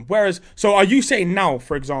big problem. Whereas, so are you saying now,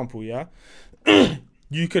 for example, you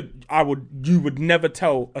would never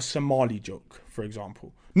tell a Somali joke, for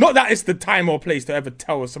example? Not that it's the time or place to ever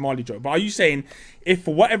tell a Somali joke, but are you saying if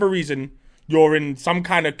for whatever reason you're in some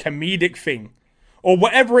kind of comedic thing or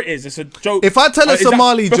whatever it is, it's a joke. If I tell a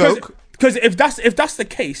Somali joke, because if that's the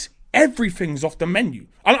case, everything's off the menu.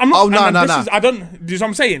 I'm not. Oh no. I don't. Do you know what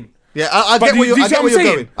I'm saying? Yeah, I get where you're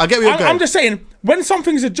going. I get where you're going. I'm just saying, when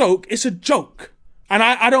something's a joke, it's a joke, and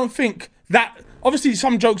I don't think that. Obviously,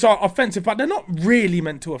 some jokes are offensive, but they're not really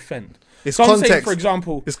meant to offend. It's so context. I'm saying, for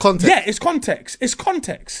example, it's context. Yeah, it's context. It's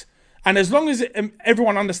context. And as long as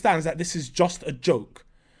everyone understands that this is just a joke,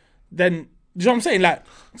 then, you know what I'm saying? Like,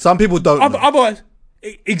 some people don't. Otherwise,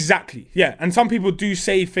 exactly, yeah. And some people do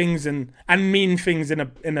say things and mean things in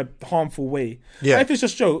a harmful way. Yeah. But if it's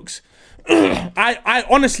just jokes, I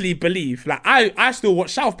honestly believe, like, I still watch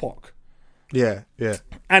South Park. Yeah.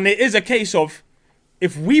 And it is a case of,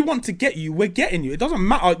 if we want to get you, we're getting you. It doesn't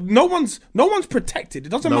matter. No one's protected. It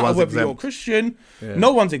doesn't matter whether you're Christian. Yeah.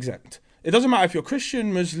 No one's exempt. It doesn't matter if you're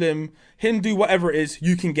Christian, Muslim, Hindu, whatever it is,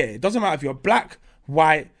 you can get it. It doesn't matter if you're black,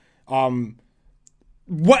 white,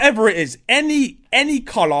 whatever it is, any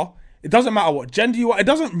color. It doesn't matter what gender you are. It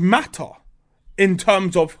doesn't matter in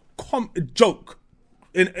terms of joke,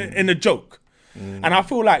 in a joke. And I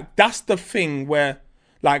feel like that's the thing where,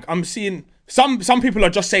 like, I'm seeing some people are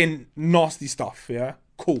just saying nasty stuff. Yeah,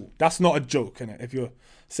 cool. That's not a joke, innit? If you're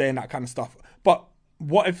saying that kind of stuff. But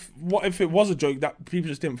what if it was a joke that people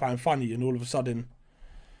just didn't find funny, and all of a sudden,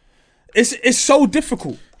 it's so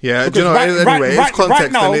difficult. Yeah, do you know, anyway, it's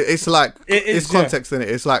context, and it's like it's context in it.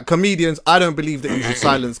 It's like comedians. I don't believe that you should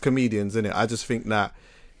silence comedians in it. I just think that,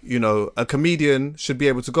 you know, a comedian should be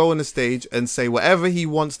able to go on the stage and say whatever he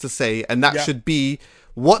wants to say, and that should be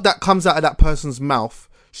what that comes out of that person's mouth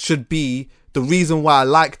should be the reason why I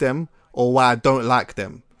like them or why I don't like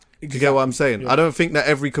them. Exactly. Do you get what I'm saying? Yeah. I don't think that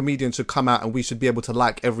every comedian should come out and we should be able to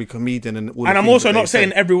like every comedian and all. And I'm also not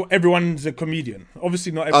saying everyone's a comedian.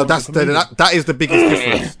 Obviously, not everyone's a comedian. That is the biggest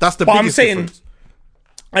difference. That's the biggest difference.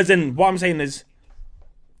 As in, what I'm saying is,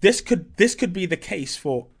 this could be the case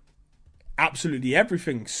for absolutely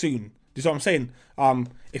everything soon. Do you know what I'm saying?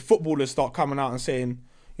 If footballers start coming out and saying,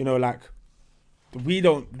 you know, like, we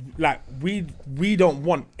don't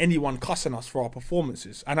want anyone cussing us for our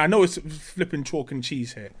performances. And I know it's flipping chalk and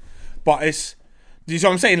cheese here, but it's, do you know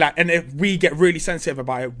what I'm saying? Like, and if we get really sensitive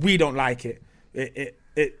about it, we don't like it.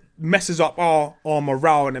 It messes up our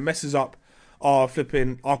morale, and it messes up our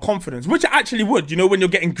confidence, which it actually would, when you're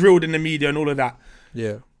getting grilled in the media and all of that.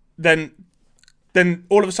 Yeah. Then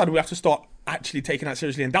all of a sudden we have to start actually taking that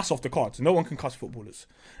seriously, and that's off the cards. No one can cuss footballers,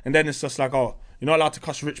 and then it's just like, oh, you're not allowed to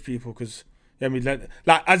cuss rich people because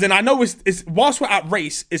as in, I know it's whilst we're at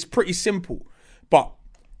race, it's pretty simple, but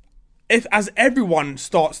if as everyone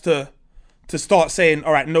starts to start saying,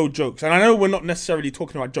 all right, no jokes, and I know we're not necessarily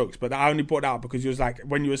talking about jokes, but I only brought that up because it was like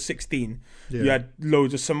when you were 16, you had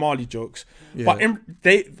loads of Somali jokes, but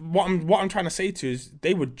what I'm trying to say to you is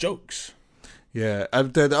they were jokes. Yeah,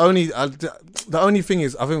 the only thing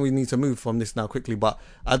is, I think we need to move from this now quickly, but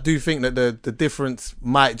I do think that the difference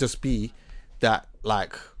might just be that,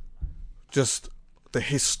 like, just the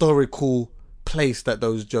historical place that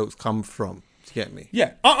those jokes come from. Do you get me?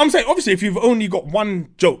 Yeah, I'm saying, obviously, if you've only got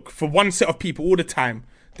one joke for one set of people all the time,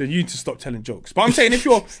 then you need to stop telling jokes. But I'm saying,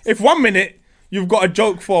 if 1 minute you've got a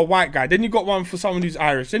joke for a white guy, then you got one for someone who's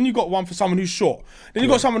Irish, then you got one for someone who's short, then you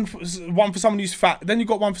got one for someone who's fat, then you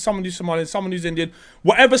got one for someone who's Somali, someone who's Indian.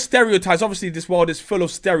 Whatever stereotypes, obviously this world is full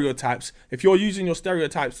of stereotypes. If you're using your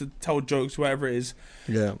stereotypes to tell jokes, whatever it is,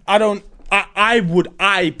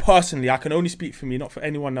 I personally, I can only speak for me, not for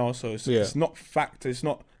anyone else, so it's not fact, it's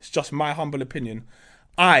just my humble opinion.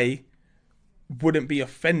 I wouldn't be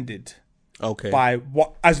offended by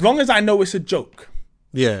what, as long as I know it's a joke.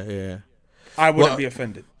 Yeah. I wouldn't be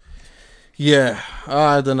offended. Yeah,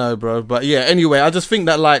 I don't know, bro. But yeah, anyway, I just think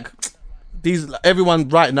that, like, everyone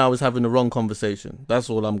right now is having the wrong conversation. That's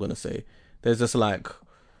all I'm going to say. There's just, like,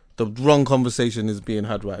 the wrong conversation is being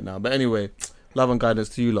had right now. But anyway, love and guidance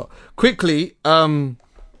to you lot. Quickly, there's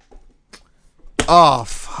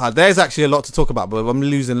actually a lot to talk about, but I'm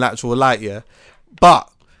losing lateral light, yeah.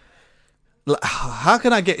 But how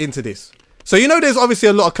can I get into this? So, there's obviously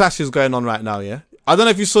a lot of clashes going on right now, yeah? I don't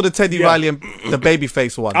know if you saw the Teddy Riley and the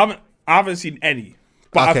Babyface one. I haven't seen any,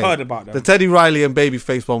 but I've heard about them. The Teddy Riley and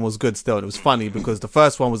Babyface one was good still. And it was funny because the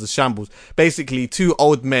first one was a shambles. Basically, two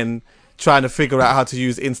old men trying to figure out how to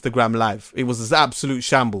use Instagram Live. It was an absolute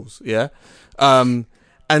shambles, yeah? And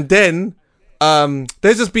then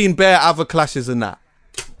there's just been bare other clashes and that.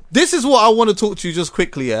 This is what I want to talk to you just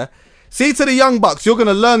quickly, yeah? See, to the young bucks, you're going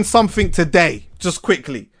to learn something today, just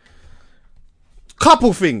quickly.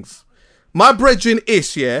 Couple things. My brethren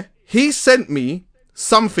Ish, yeah, he sent me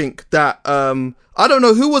something that, I don't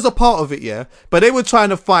know who was a part of it, yeah, but they were trying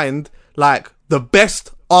to find, like, the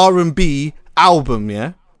best R&B album,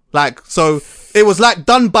 yeah? Like, so it was, like,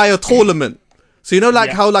 done by a tournament. So,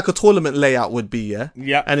 how, like, a tournament layout would be, yeah?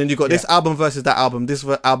 Yeah. And then you got this album versus that album, this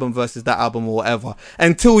album versus that album or whatever,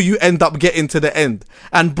 until you end up getting to the end.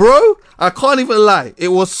 And, bro, I can't even lie, it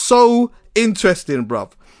was so interesting,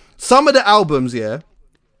 bruv. Some of the albums, yeah,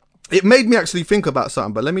 it made me actually think about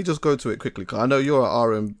something, but let me just go to it quickly, because I know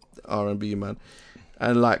you're an R&B man.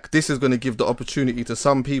 And, like, this is going to give the opportunity to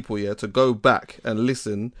some people, yeah, to go back and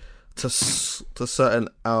listen to certain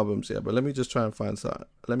albums, yeah. But let me just try and find something.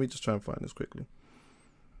 Let me just try and find this quickly.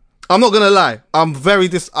 I'm not going to lie. I'm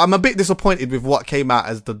a bit disappointed with what came out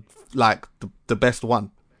as the best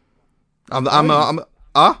one. As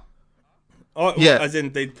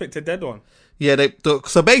in they picked a dead one? Yeah,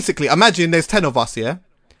 so basically, imagine there's 10 of us, yeah?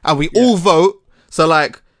 And we all vote. So,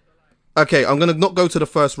 like, okay, I'm going to not go to the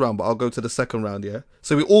first round, but I'll go to the second round, yeah?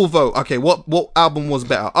 So we all vote. Okay, what album was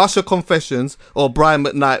better? Usher Confessions or Brian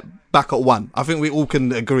McKnight Back at One? I think we all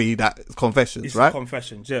can agree that it's Confessions, it's right?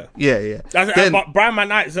 Confessions, yeah. Yeah. But Brian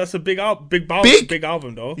McKnight, that's a big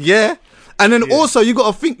album, though. Yeah. And then also, you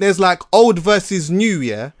got to think there's, like, old versus new,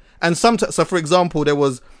 yeah? And sometimes, so for example, there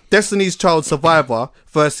was Destiny's Child Survivor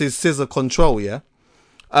versus SZA Control, yeah?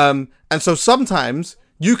 And so sometimes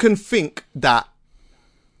you can think that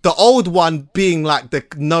the old one being like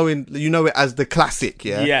it as the classic,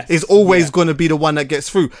 yeah? Yes. Is always going to be the one that gets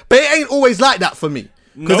through. But it ain't always like that for me.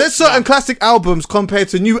 Because there's certain classic albums compared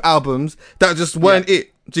to new albums that just weren't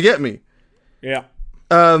it. Do you get me? Yeah.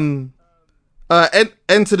 Enter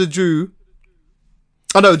the Drew.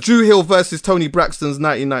 Oh no, Drew Hill versus Tony Braxton's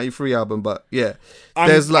 1993 album, but yeah.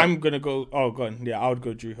 I'm gonna go. Oh, go on. Yeah, I would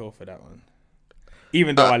go Drew Hill for that one.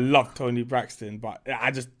 Even though I love Tony Braxton, but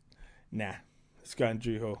I just let's go on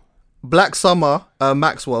Drew Hill. Black Summer,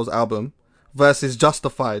 Maxwell's album versus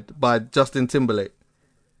Justified by Justin Timberlake.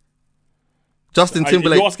 You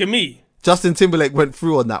asking me? Justin Timberlake went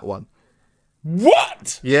through on that one.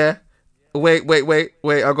 What? Yeah. Wait.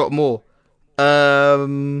 I got more.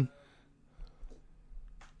 Janet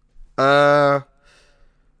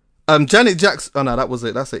Jackson. Oh no, that was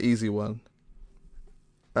it. That's an easy one.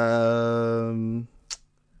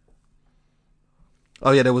 Oh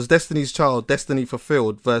yeah, there was Destiny's Child, Destiny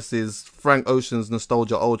Fulfilled versus Frank Ocean's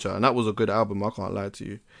Nostalgia Ultra, and that was a good album. I can't lie to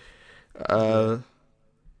you.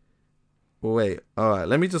 Wait, all right.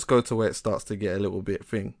 Let me just go to where it starts to get a little bit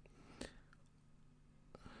thing.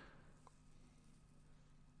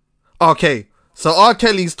 Okay, so R.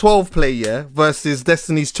 Kelly's 12 play, yeah, versus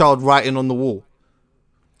Destiny's Child writing on the wall.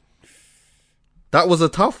 That was a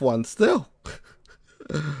tough one still.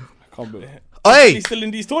 I can't believe it. Hey, He's still in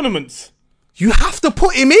these tournaments. You have to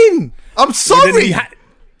put him in. I'm sorry.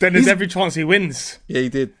 Then there's every chance he wins. Yeah, he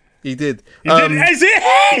did. He did. Is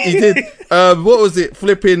it? He did. What was it?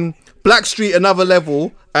 Flipping Blackstreet Another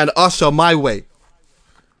Level and Usher My Way.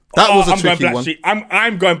 That was a tricky one.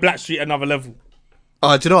 I'm going Blackstreet Another Level.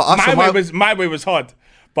 Do you know what? Usher, My Way was hard,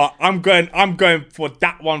 but I'm going for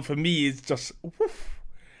that one. For me, is just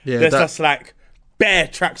there's just like bare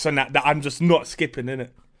tracks on that I'm just not skipping, innit?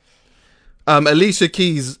 Alicia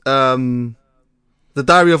Keys, The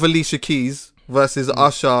Diary of Alicia Keys versus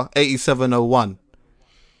Usher 8701.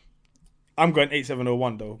 I'm going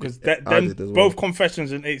 8701 though, because both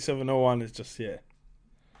Confessions and 8701 is just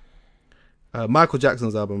Michael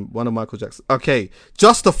Jackson's album, one of Michael Jackson. Okay,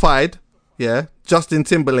 Justified, yeah, Justin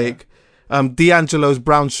Timberlake, D'Angelo's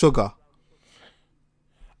Brown Sugar.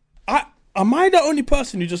 Am I the only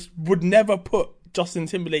person who just would never put Justin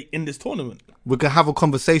Timberlake in this tournament? We can have a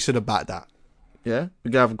conversation about that. Yeah,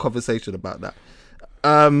 we can have a conversation about that.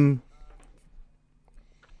 And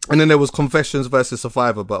then there was Confessions versus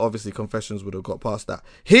Survivor, but obviously Confessions would have got past that.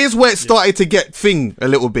 Here's where it started to get thing a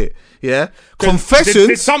little bit. Yeah,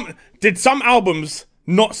 Confessions. Did some albums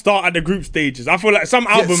not start at the group stages? I feel like some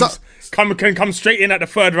albums can come straight in at the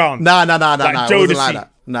third round. Nah. It wasn't like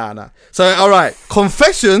that. Nah. So all right,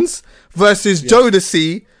 Confessions versus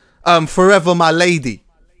Jodeci, Forever My Lady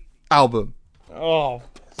album. Oh,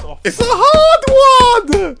 it's a hard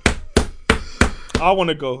one. I want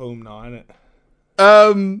to go home now, innit?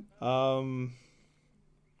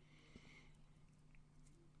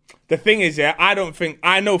 The thing is,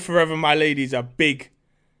 I know Forever My Lady's a big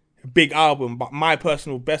album, but my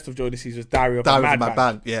personal best of Jodeci's was Diary of a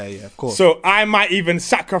Madman. Yeah, of course. So I might even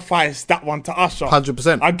sacrifice that one to Usher.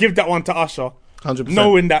 100%. I'll give that one to Usher. 100%.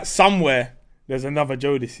 Knowing that somewhere there's another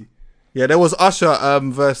Jodeci. Yeah, there was Usher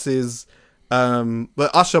versus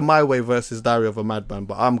but Usher My Way versus Diary of a Madman,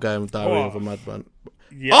 but I'm going with Diary of a Madman.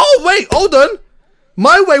 Yeah. Oh wait, hold on.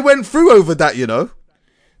 My Way went through over that, you know.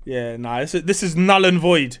 Yeah, nah, this is null and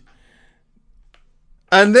void.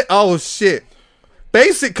 And oh shit.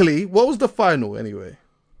 Basically, what was the final anyway?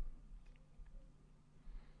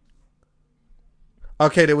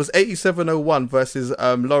 Okay, there was 8701 versus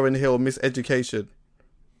Lauryn Hill, Miseducation.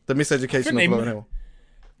 The Miseducation of Lauryn Hill.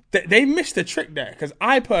 They missed a trick there, because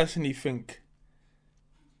I personally think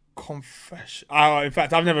Confession. In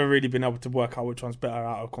fact, I've never really been able to work out which one's better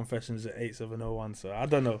out of Confessions at 8701, so I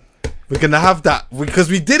don't know. We're going to have that, because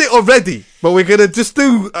we did it already, but we're going to just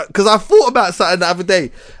do, because I thought about something the other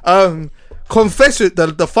day. Confession,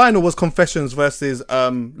 the final was Confessions versus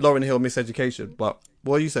Lauryn Hill, Miseducation, but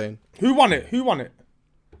what are you saying? Who won it? Are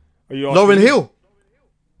you Lauryn Hill.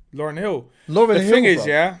 Lauryn Hill. The thing is,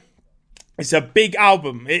 yeah, it's a big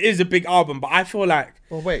album. It is a big album, but I feel like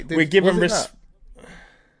we're giving respect.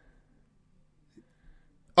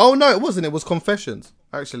 Oh no, it wasn't. It was Confessions.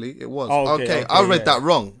 Actually, it was. Oh, okay, I read that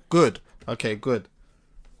wrong. Good. Okay, good.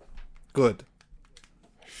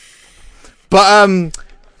 But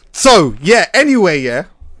so yeah. Anyway, yeah,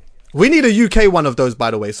 we need a UK one of those.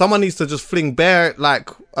 By the way, someone needs to just fling bare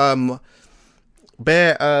UK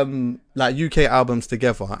albums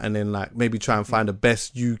together, and then like maybe try and find the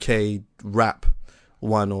best UK rap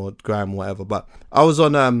one or grime, whatever. But I was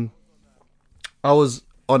on a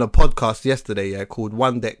podcast yesterday, yeah, called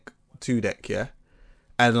One Deck, Two Deck, yeah,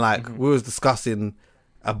 and like we was discussing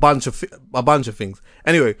a bunch of things.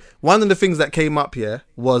 Anyway, one of the things that came up here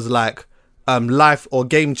was like life or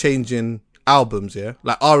game changing albums, yeah,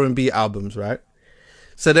 like R&B albums, right?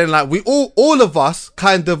 So then like we all of us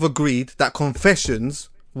kind of agreed that Confessions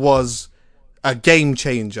was a game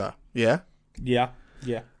changer, yeah? Yeah.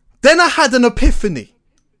 Then I had an epiphany.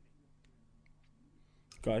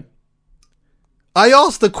 Go ahead. I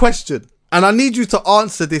asked a question, and I need you to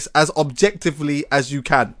answer this as objectively as you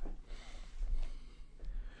can.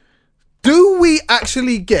 Do we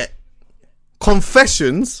actually get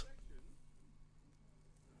Confessions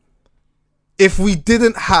if we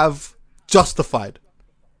didn't have Justified?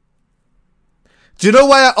 Do you know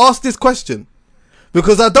why I asked this question?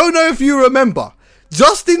 Because I don't know if you remember,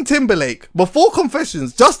 Justin Timberlake, before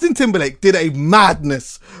Confessions, Justin Timberlake did a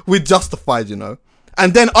madness with Justified, you know?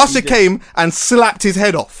 And then Usher came and slapped his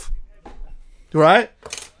head off. Right?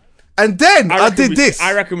 And then I did this.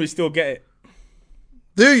 I reckon we still get it.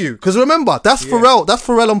 Do you? Because remember, that's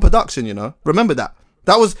Pharrell on production, you know? Remember that.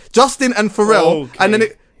 That was Justin and Pharrell, and then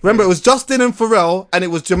remember it was Justin and Pharrell, and it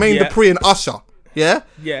was Jermaine Dupri and Usher. Yeah,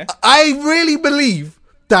 yeah. I really believe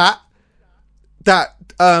that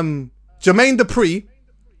Jermaine Dupri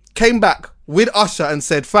came back with Usher and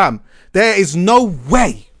said, "Fam, there is no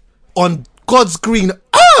way on God's green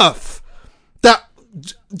earth that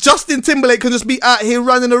Justin Timberlake can just be out here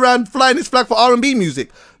running around flying his flag for R&B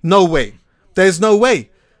music. No way. There's no way."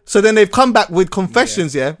 So then they've come back with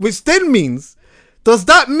Confessions, which then means, does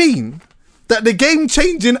that mean that the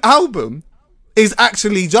game-changing album is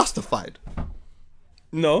actually Justified?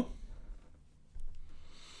 No.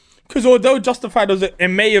 Because although Justified was, it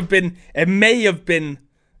may have been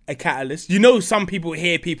a catalyst. You know, some people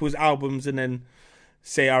hear people's albums and then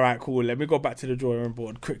say, "All right, cool, let me go back to the drawing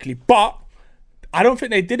board quickly." But I don't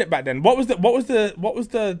think they did it back then. What was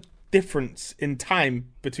the difference in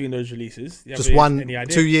time between those releases? Just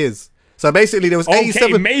 2 years. So basically, there was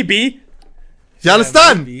 87. Okay, maybe. You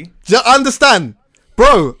understand? Maybe. You understand,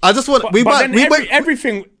 bro? I just want.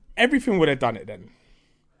 Everything would have done it then,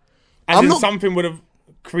 and then something would have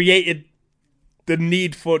created the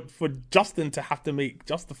need for Justin to have to make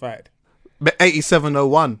Justified. But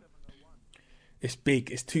 8701. It's big.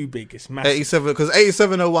 It's too big. It's massive. 87, because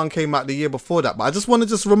 8701 came out the year before that. But I just want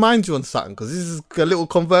to remind you on something, because this is a little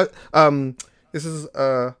this is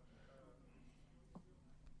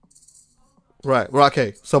right.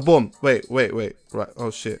 Okay. So boom. Wait. Right.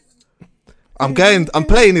 Oh shit. I'm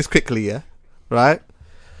playing this quickly. Yeah. Right.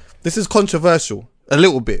 This is controversial a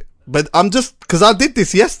little bit, but I'm just because I did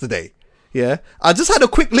this yesterday. Yeah, I just had a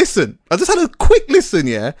quick listen.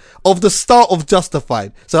 Yeah, of the start of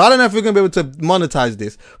Justified. So I don't know if we're gonna be able to monetize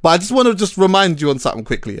this, but I just want to just remind you on something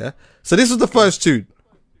quickly. Yeah. So this was the first tune.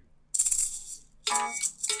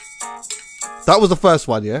 That was the first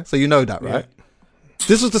one. Yeah. So you know that, right? Yeah.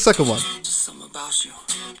 This was the second one.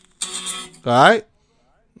 All right.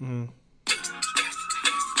 Mm.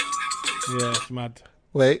 Yeah, it's mad.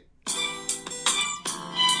 Wait.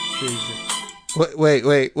 Jesus.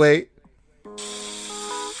 Wait.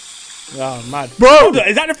 Oh, mad. Bro!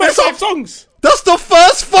 Is that the first 5 songs? That's the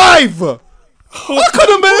first 5! I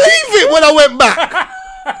couldn't believe it when I went back.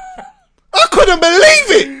 I couldn't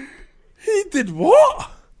believe it. He did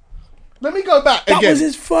what? Let me go back again. That was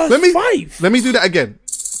his first 5. Let me do that again.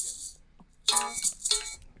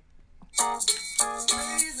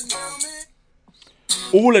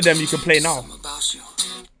 All of them you can play now.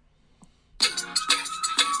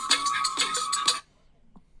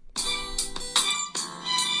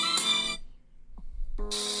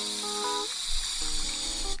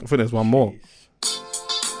 I think there's one more.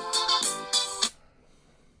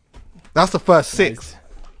 That's the first 6.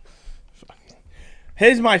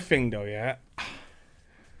 Here's my thing though, yeah.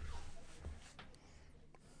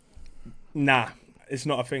 Nah, it's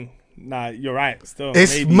not a thing. Nah, you're right. Still,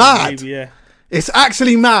 it's mad. Maybe, yeah. It's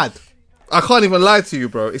actually mad. I can't even lie to you,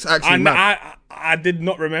 bro. It's actually mad. I did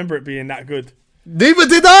not remember it being that good. Neither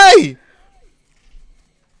did I.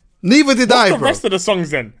 What's the rest of the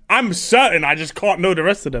songs then? I'm certain I just can't know the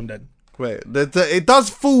rest of them then. Wait, it does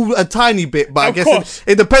fool a tiny bit, but I guess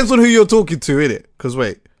it depends on who you're talking to, innit? Because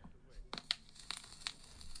wait.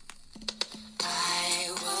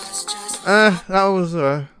 That was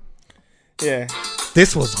yeah.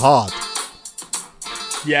 This was hard.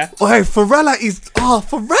 Yeah. Oh, hey, Pharrell is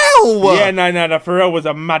Pharrell. Yeah, no, Pharrell was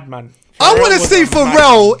a madman. I want to see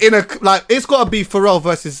Pharrell in a it's got to be Pharrell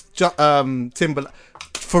versus Timberlake.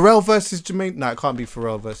 Pharrell versus Jermaine. No, it can't be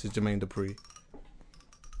Pharrell versus Jermaine Dupri.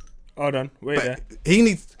 Hold on, wait there.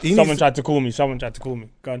 Someone tried to call me.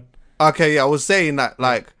 Go on. Okay, yeah, I was saying that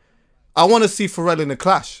I want to see Pharrell in a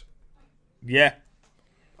clash. Yeah.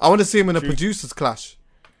 I want to see him in a producers clash.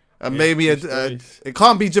 And maybe it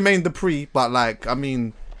can't be Jermaine Dupri, but I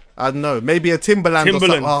mean, I don't know, maybe a Timberland or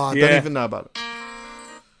something. Oh, I don't even know about it.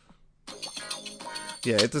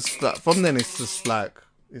 Yeah, it just from then it's just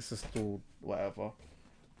all whatever.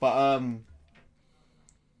 But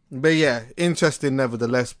yeah, interesting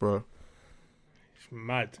nevertheless, bro. It's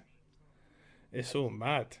mad. It's all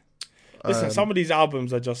mad. Listen, some of these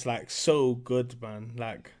albums are just so good, man.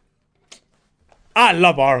 I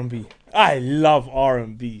love R&B.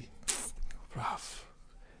 Bruv.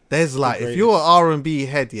 There's if you're an R&B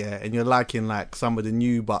head, yeah, and you're liking some of the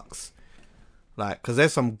new bucks, because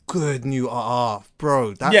there's some good new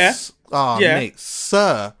bro. That's mate,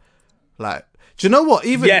 sir. Do you know what?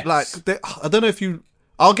 Even I don't know if you.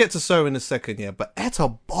 I'll get to Sir in a second, yeah. But Etta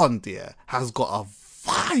Bond, yeah, has got a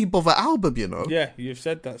vibe of an album, you know. Yeah, you've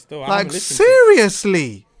said that still.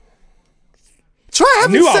 Seriously. Try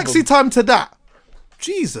having sexy time to that.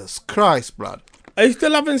 Jesus Christ, blood. Are you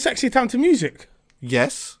still having sexy time to music?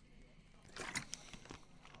 Yes.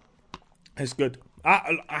 It's good.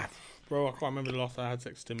 Bro, I can't remember the last time I had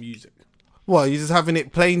sex to music. What, you just having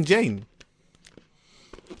it plain Jane?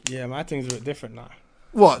 Yeah, my thing's a bit different now.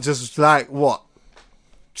 What, just like what?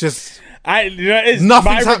 Just it's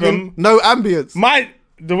nothing's happening, no ambience. My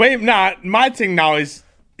thing now is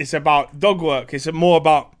it's about dog work. It's more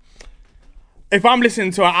about if I'm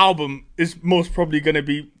listening to an album, it's most probably gonna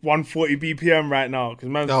be 140 BPM right now because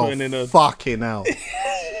man's putting in a fucking hell.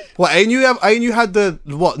 What, ain't you had the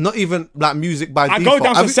what? Not even like music by default. I go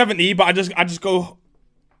down to 70, but I just go.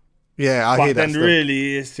 Yeah, I hear that. But then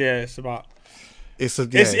really, it's about. It's all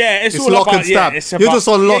lock about, and stab. It's You're just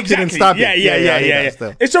on locking and stabbing. Yeah.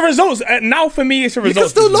 It's a result. Now for me, it's a result. You can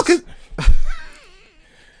still lock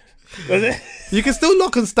it. You can still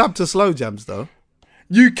lock and stab to slow jams though.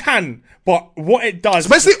 You can, but what it does,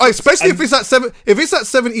 especially if it's at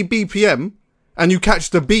 70 BPM and you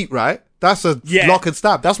catch the beat right, that's a lock and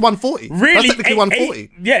stab. That's 140. Really, that's technically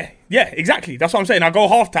 140. Yeah, exactly. That's what I'm saying. I go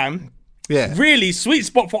halftime. Yeah. Really, sweet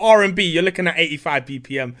spot for R&B, you're looking at 85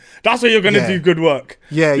 BPM. That's where you're going to do good work.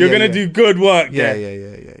 Yeah, you're going to do good work. Yeah.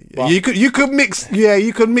 You could mix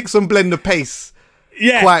and blend the pace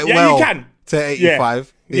quite well. You can. To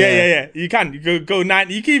 85. Yeah. You can. You go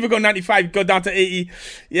 90. You can either go 95, go down to 80.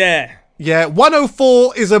 Yeah. Yeah,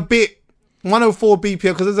 104 is a bit 104 BPM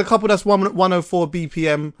because there's a couple that's 104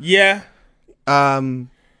 BPM. Yeah.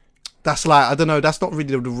 That's like, I don't know, that's not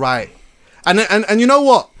really the right. And you know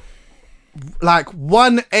what? Like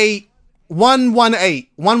 118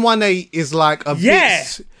 is like a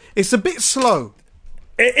bit, it's a bit slow.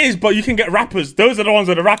 It is, but you can get rappers. Those are the ones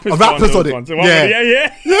with the rappers. Rappers on it. Ones.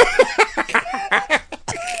 Yeah.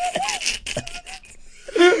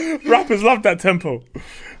 Rappers love that tempo.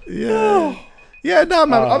 Yeah. Yeah, no,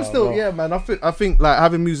 man. I'm still, man. I think like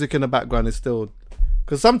having music in the background is still,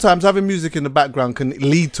 because sometimes having music in the background can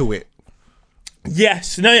lead to it.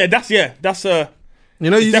 Yes. No. Yeah. That's a. You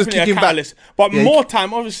know, you just kicking back. But more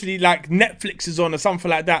time, obviously, like Netflix is on or something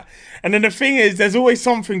like that. And then the thing is, there's always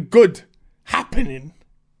something good happening.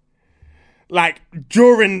 Like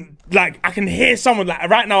during, like I can hear someone like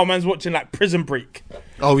right now, a man's watching like Prison Break.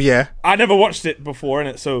 Oh yeah. I never watched it before,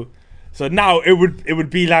 innit? So now it would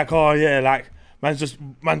be like, oh yeah, like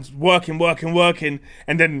man's working,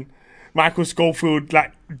 and then Michael Scofield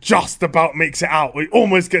like just about makes it out. He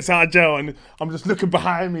almost gets out of jail, and I'm just looking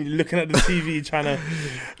behind me, looking at the TV, trying to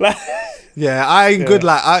like. Yeah, I ain't good.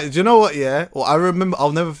 Like, do you know what? Yeah, well, I remember.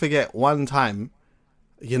 I'll never forget one time,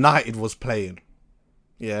 United was playing.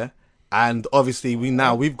 Yeah, and obviously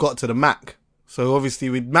we've got to the Mac, so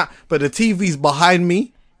obviously but the TV's behind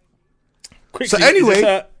me. Quickly, so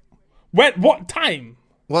anyway, what time?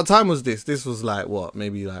 What time was this? This was like what?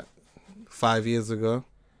 Maybe like 5 years ago.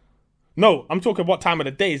 No, I'm talking what time of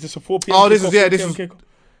the day? Is this a 4 p.m. Oh, this was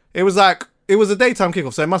it was a daytime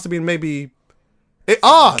kickoff, so it must have been maybe. Do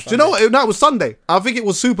you know what? No, it was Sunday. I think it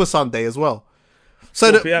was Super Sunday as well.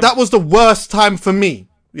 So that was the worst time for me.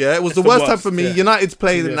 Yeah, it was the worst time for me. Yeah. United's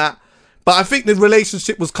played in that, but I think the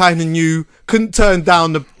relationship was kind of new. Couldn't turn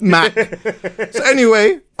down the Mac. So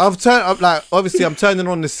anyway, I'm turning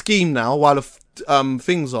on the scheme now while the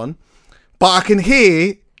thing's on, but I can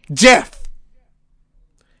hear Jeff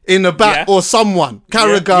in the back or someone,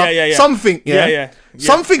 Carragher, something. Yeah.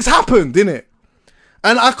 Something's happened, innit?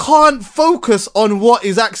 And I can't focus on what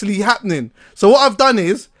is actually happening. So what I've done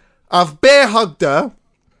is I've bear hugged her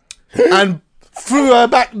and threw her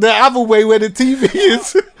back the other way where the TV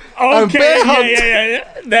is. Okay, and bear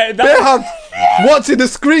hugged, bear hugged, watching the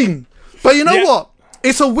screen. But you know what?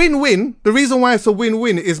 It's a win-win. The reason why it's a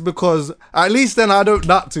win-win is because at least then I don't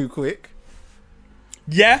nut too quick.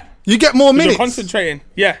 Yeah. You get more minutes. You're concentrating.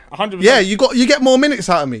 Yeah, 100%. Yeah, you get more minutes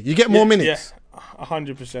out of me. You get more minutes. Yeah,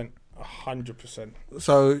 100%. 100%.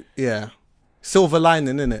 So, yeah. Silver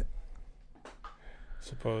lining, innit?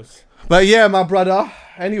 Suppose. But yeah, my brother.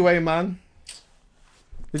 Anyway, man.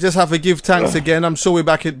 We just have to give thanks again. I'm sure we'll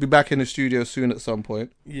be back in the studio soon at some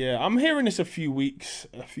point. Yeah, I'm hearing this a few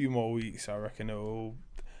more weeks, I reckon.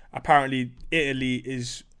 Apparently, Italy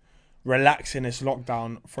is relaxing its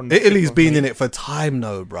lockdown from Italy's been in it for time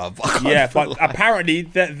though, bruv. Yeah, but apparently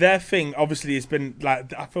their thing, obviously, it's been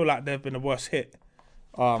like, I feel like they've been the worst hit.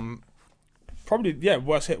 Probably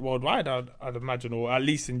worst hit worldwide, I'd imagine, or at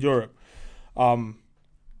least in Europe.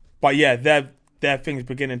 But yeah, their thing's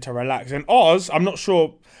beginning to relax. And ours, I'm not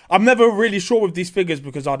sure. I'm never really sure with these figures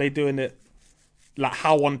because are they doing it like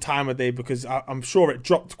how on time are they? Because I'm sure it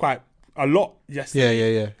dropped quite a lot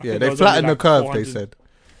yesterday. Yeah. They flattened the curve, they said.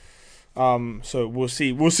 So we'll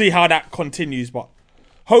see how that continues, but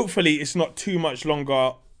hopefully it's not too much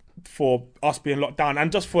longer for us being locked down,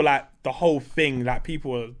 and just for like the whole thing, like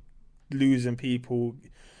people are losing people,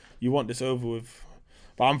 you want this over with.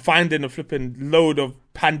 But I'm finding a flipping load of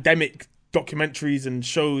pandemic documentaries and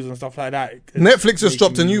shows and stuff like that. Netflix has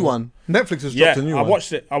dropped a new one. Netflix has dropped a new one. I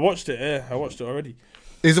watched it. Yeah, I watched it already.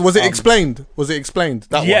 Was it explained? Was it explained?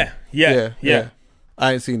 That one? Yeah.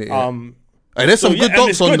 I ain't seen it yet. And there's some good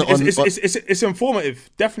docs on. It's informative.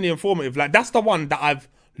 Definitely informative. Like, that's the one that I've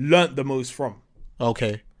learnt the most from.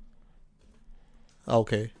 Okay.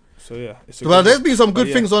 So yeah, well, there's been some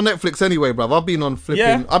good things on Netflix anyway, bruv. I've been on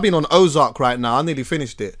I've been on Ozark right now. I nearly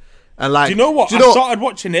finished it, and like, do you know what? I started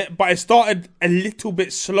watching it, but it started a little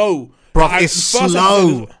bit slow, bruv. It's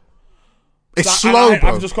slow. It's slow, bro.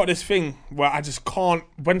 I've just got this thing where I just can't.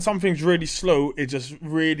 When something's really slow, it just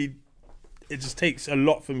takes a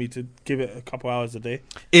lot for me to give it a couple hours a day.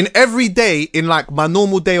 In every day, in like my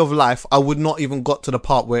normal day of life, I would not even got to the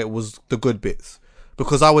part where it was the good bits,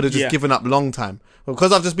 because I would have just given up long time. But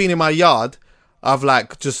because I've just been in my yard, I've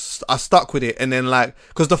like I stuck with it, and then like,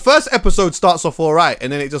 because the first episode starts off all right,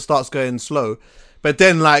 and then it just starts going slow, but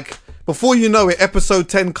then like before you know it, episode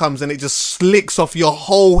 10 comes and it just slicks off your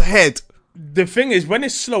whole head. The thing is, when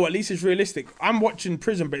it's slow, at least it's realistic. I'm watching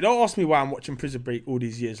Prison Break. Don't ask me why I'm watching Prison Break all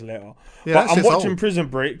these years later. Yeah, but I'm watching Prison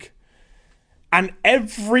Break, and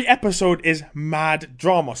every episode is mad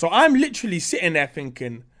drama. So I'm literally sitting there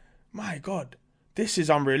thinking, my God, this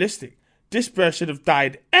is unrealistic. This bear should have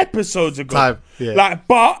died episodes ago. Like,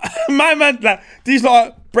 but my man, like, these lot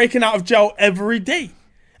are breaking out of jail every day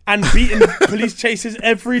and beating police chases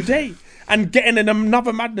every day. And getting in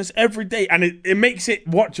another madness every day. And it makes it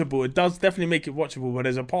watchable. It does definitely make it watchable. But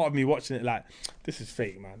there's a part of me watching it like, this is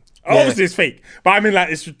fake, man. Yeah. Obviously it's fake. But I mean, like,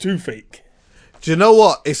 it's too fake. Do you know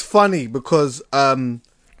what? It's funny because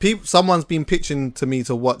someone's been pitching to me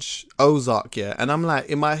to watch Ozark, yeah? And I'm like,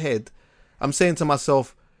 in my head, I'm saying to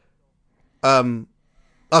myself, Money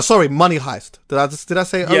Heist. Did I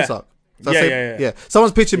say Ozark? Yeah.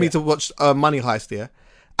 Someone's pitching me to watch Money Heist, yeah?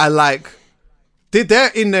 And like...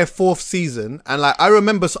 They're in their 4th season, and like I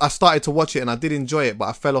remember I started to watch it and I did enjoy it, but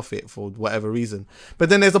I fell off it for whatever reason. But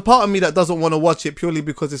then there's a part of me that doesn't want to watch it purely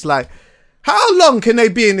because it's like, how long can they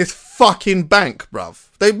be in this fucking bank, bruv?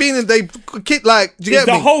 They've been in, do you get me?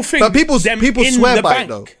 The whole thing. But people swear by it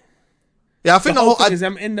though. Yeah, I think the whole thing is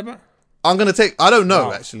them in the bank. I don't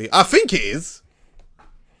know actually. I think it is.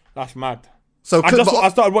 That's mad. So I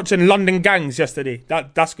started watching London Gangs yesterday.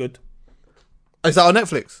 That's good. Is that on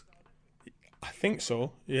Netflix? I think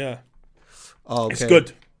so, yeah. Oh, okay. It's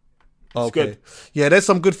good. It's good. Yeah, there's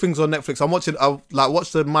some good things on Netflix. I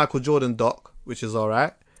watched the Michael Jordan doc, which is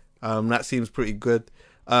alright. That seems pretty good.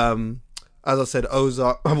 As I said,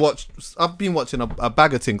 Ozark. I've been watching a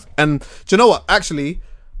bag of things. And do you know what? Actually,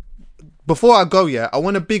 before I go, I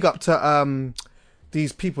want to big up to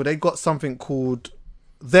these people. They got something called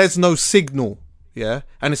There's No Signal. Yeah,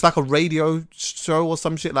 and it's like a radio show or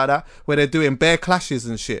some shit like that where they're doing bare clashes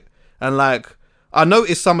and shit. And like, I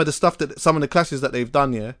noticed some of the clashes that they've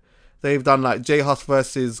done, yeah. They've done like J Hus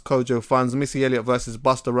versus Kojo Funds, Missy Elliott versus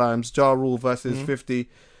Busta Rhymes, Ja Rule versus 50,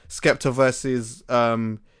 Skepta versus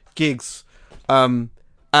Gigs. And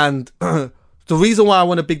the reason why I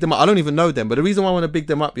want to big them up, I don't even know them, but the reason why I want to big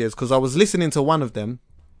them up is because I was listening to one of them,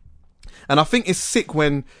 and I think it's sick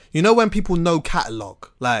when people know catalogue,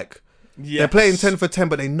 like they're playing 10 for 10,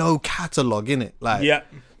 but they know catalogue, innit? Like, yeah.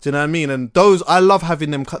 Do you know what I mean? And those, I love having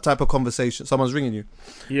them type of conversations. Someone's ringing you.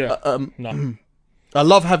 Yeah. No. I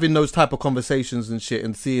love having those type of conversations and shit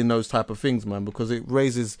and seeing those type of things, man, because it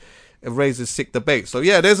raises sick debate. So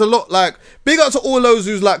yeah, there's a lot, like, big up to all those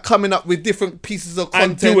who's like coming up with different pieces of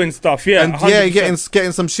content. And doing stuff, yeah. And 100%.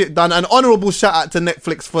 getting some shit done. And honourable shout out to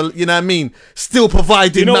Netflix for, you know what I mean, still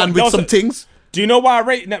providing with some things. Do you know why I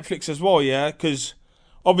rate Netflix as well, yeah? Because...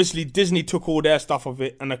 obviously, Disney took all their stuff of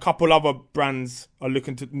it, and a couple other brands are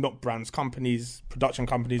looking to, production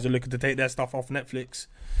companies are looking to take their stuff off Netflix.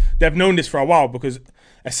 They've known this for a while because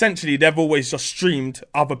essentially they've always just streamed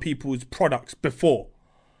other people's products before.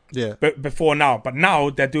 Yeah. Before now. But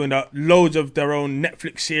now they're doing loads of their own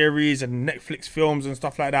Netflix series and Netflix films and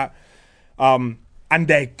stuff like that. And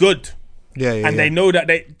they're good. Yeah. And they know that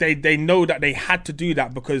they know that they had to do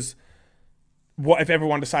that because... what if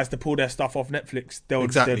everyone decides to pull their stuff off Netflix? They'll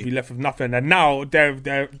be left with nothing. And now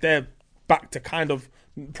they're back to kind of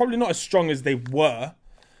probably not as strong as they were,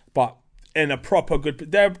 but in a proper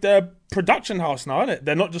good. They're a production house now, isn't it?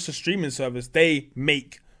 They're not just a streaming service. They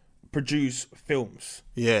produce films.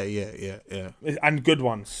 Yeah. And good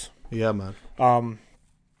ones. Yeah, man.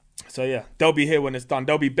 So yeah, they'll be here when it's done.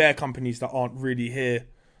 There'll be bare companies that aren't really here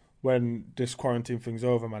when this quarantine thing's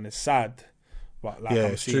over, man. It's sad. But like,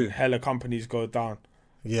 I'm seeing hella companies go down.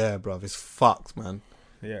 Yeah, bruv, it's fucked, man.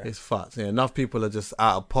 Yeah, it's fucked. Yeah, enough people are just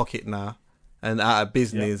out of pocket now, and out of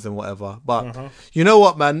business and whatever. But you know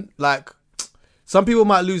what, man? Like, some people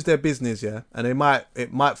might lose their business, yeah, and it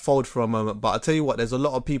might fold for a moment. But I tell you what, there's a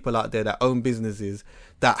lot of people out there that own businesses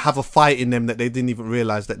that have a fight in them that they didn't even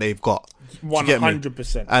realize that they've got.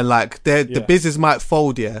 100%. And like, the business might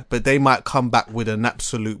fold, yeah, but they might come back with an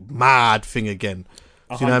absolute mad thing again.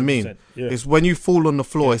 Do you know what I mean? Yeah. It's when you fall on the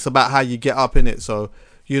floor, it's about how you get up in it. So,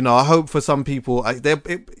 you know, I hope for some people,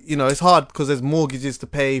 you know, it's hard because there's mortgages to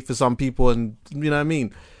pay for some people, and you know what I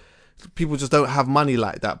mean? People just don't have money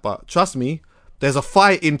like that. But trust me, there's a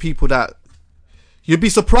fight in people that you'd be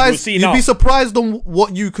surprised. You'd be surprised on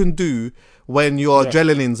what you can do when your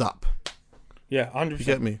adrenaline's up. Yeah, 100%. You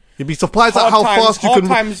get me? You'd be surprised at how fast you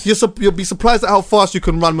can. You'll be surprised at how fast you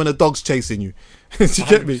can run when a dog's chasing you. You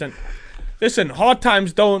get me? Listen, hard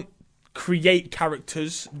times don't create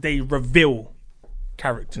characters; they reveal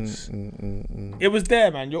characters. It was there,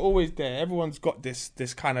 man. You're always there. Everyone's got this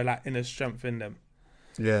kind of like inner strength in them.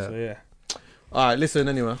 Yeah. So yeah. All right, listen.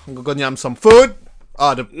 Anyway, I'm gonna yam some food.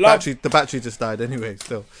 The battery just died. Anyway,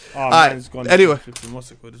 still. All right. Gone. Anyway. As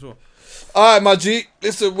well. All right, my G.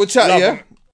 Listen, we'll chat.